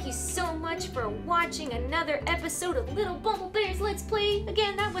 thank you so much for watching another episode of Lilbumblebear's Let's Play.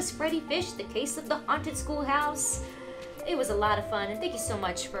 Again, that was Freddi Fish, The Case of the Haunted Schoolhouse. It was a lot of fun, and thank you so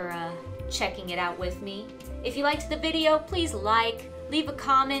much for checking it out with me. If you liked the video, please leave a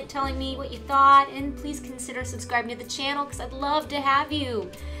comment telling me what you thought, and please consider subscribing to the channel because I'd love to have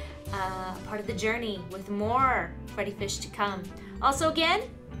you part of the journey with more Freddi Fish to come. Also, again,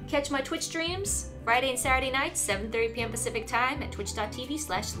 catch my Twitch streams Friday and Saturday nights, 7:30 p.m. Pacific time at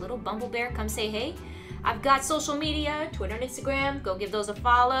twitch.tv/LilBumblebear. Come say hey. I've got social media, Twitter and Instagram. Go give those a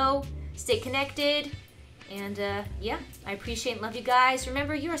follow. Stay connected. And yeah, I appreciate and love you guys.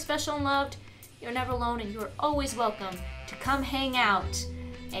 Remember, you are special and loved. You're never alone, and you are always welcome to come hang out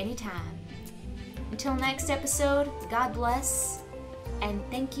anytime. Until next episode, God bless, and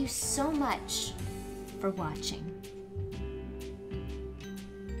thank you so much for watching.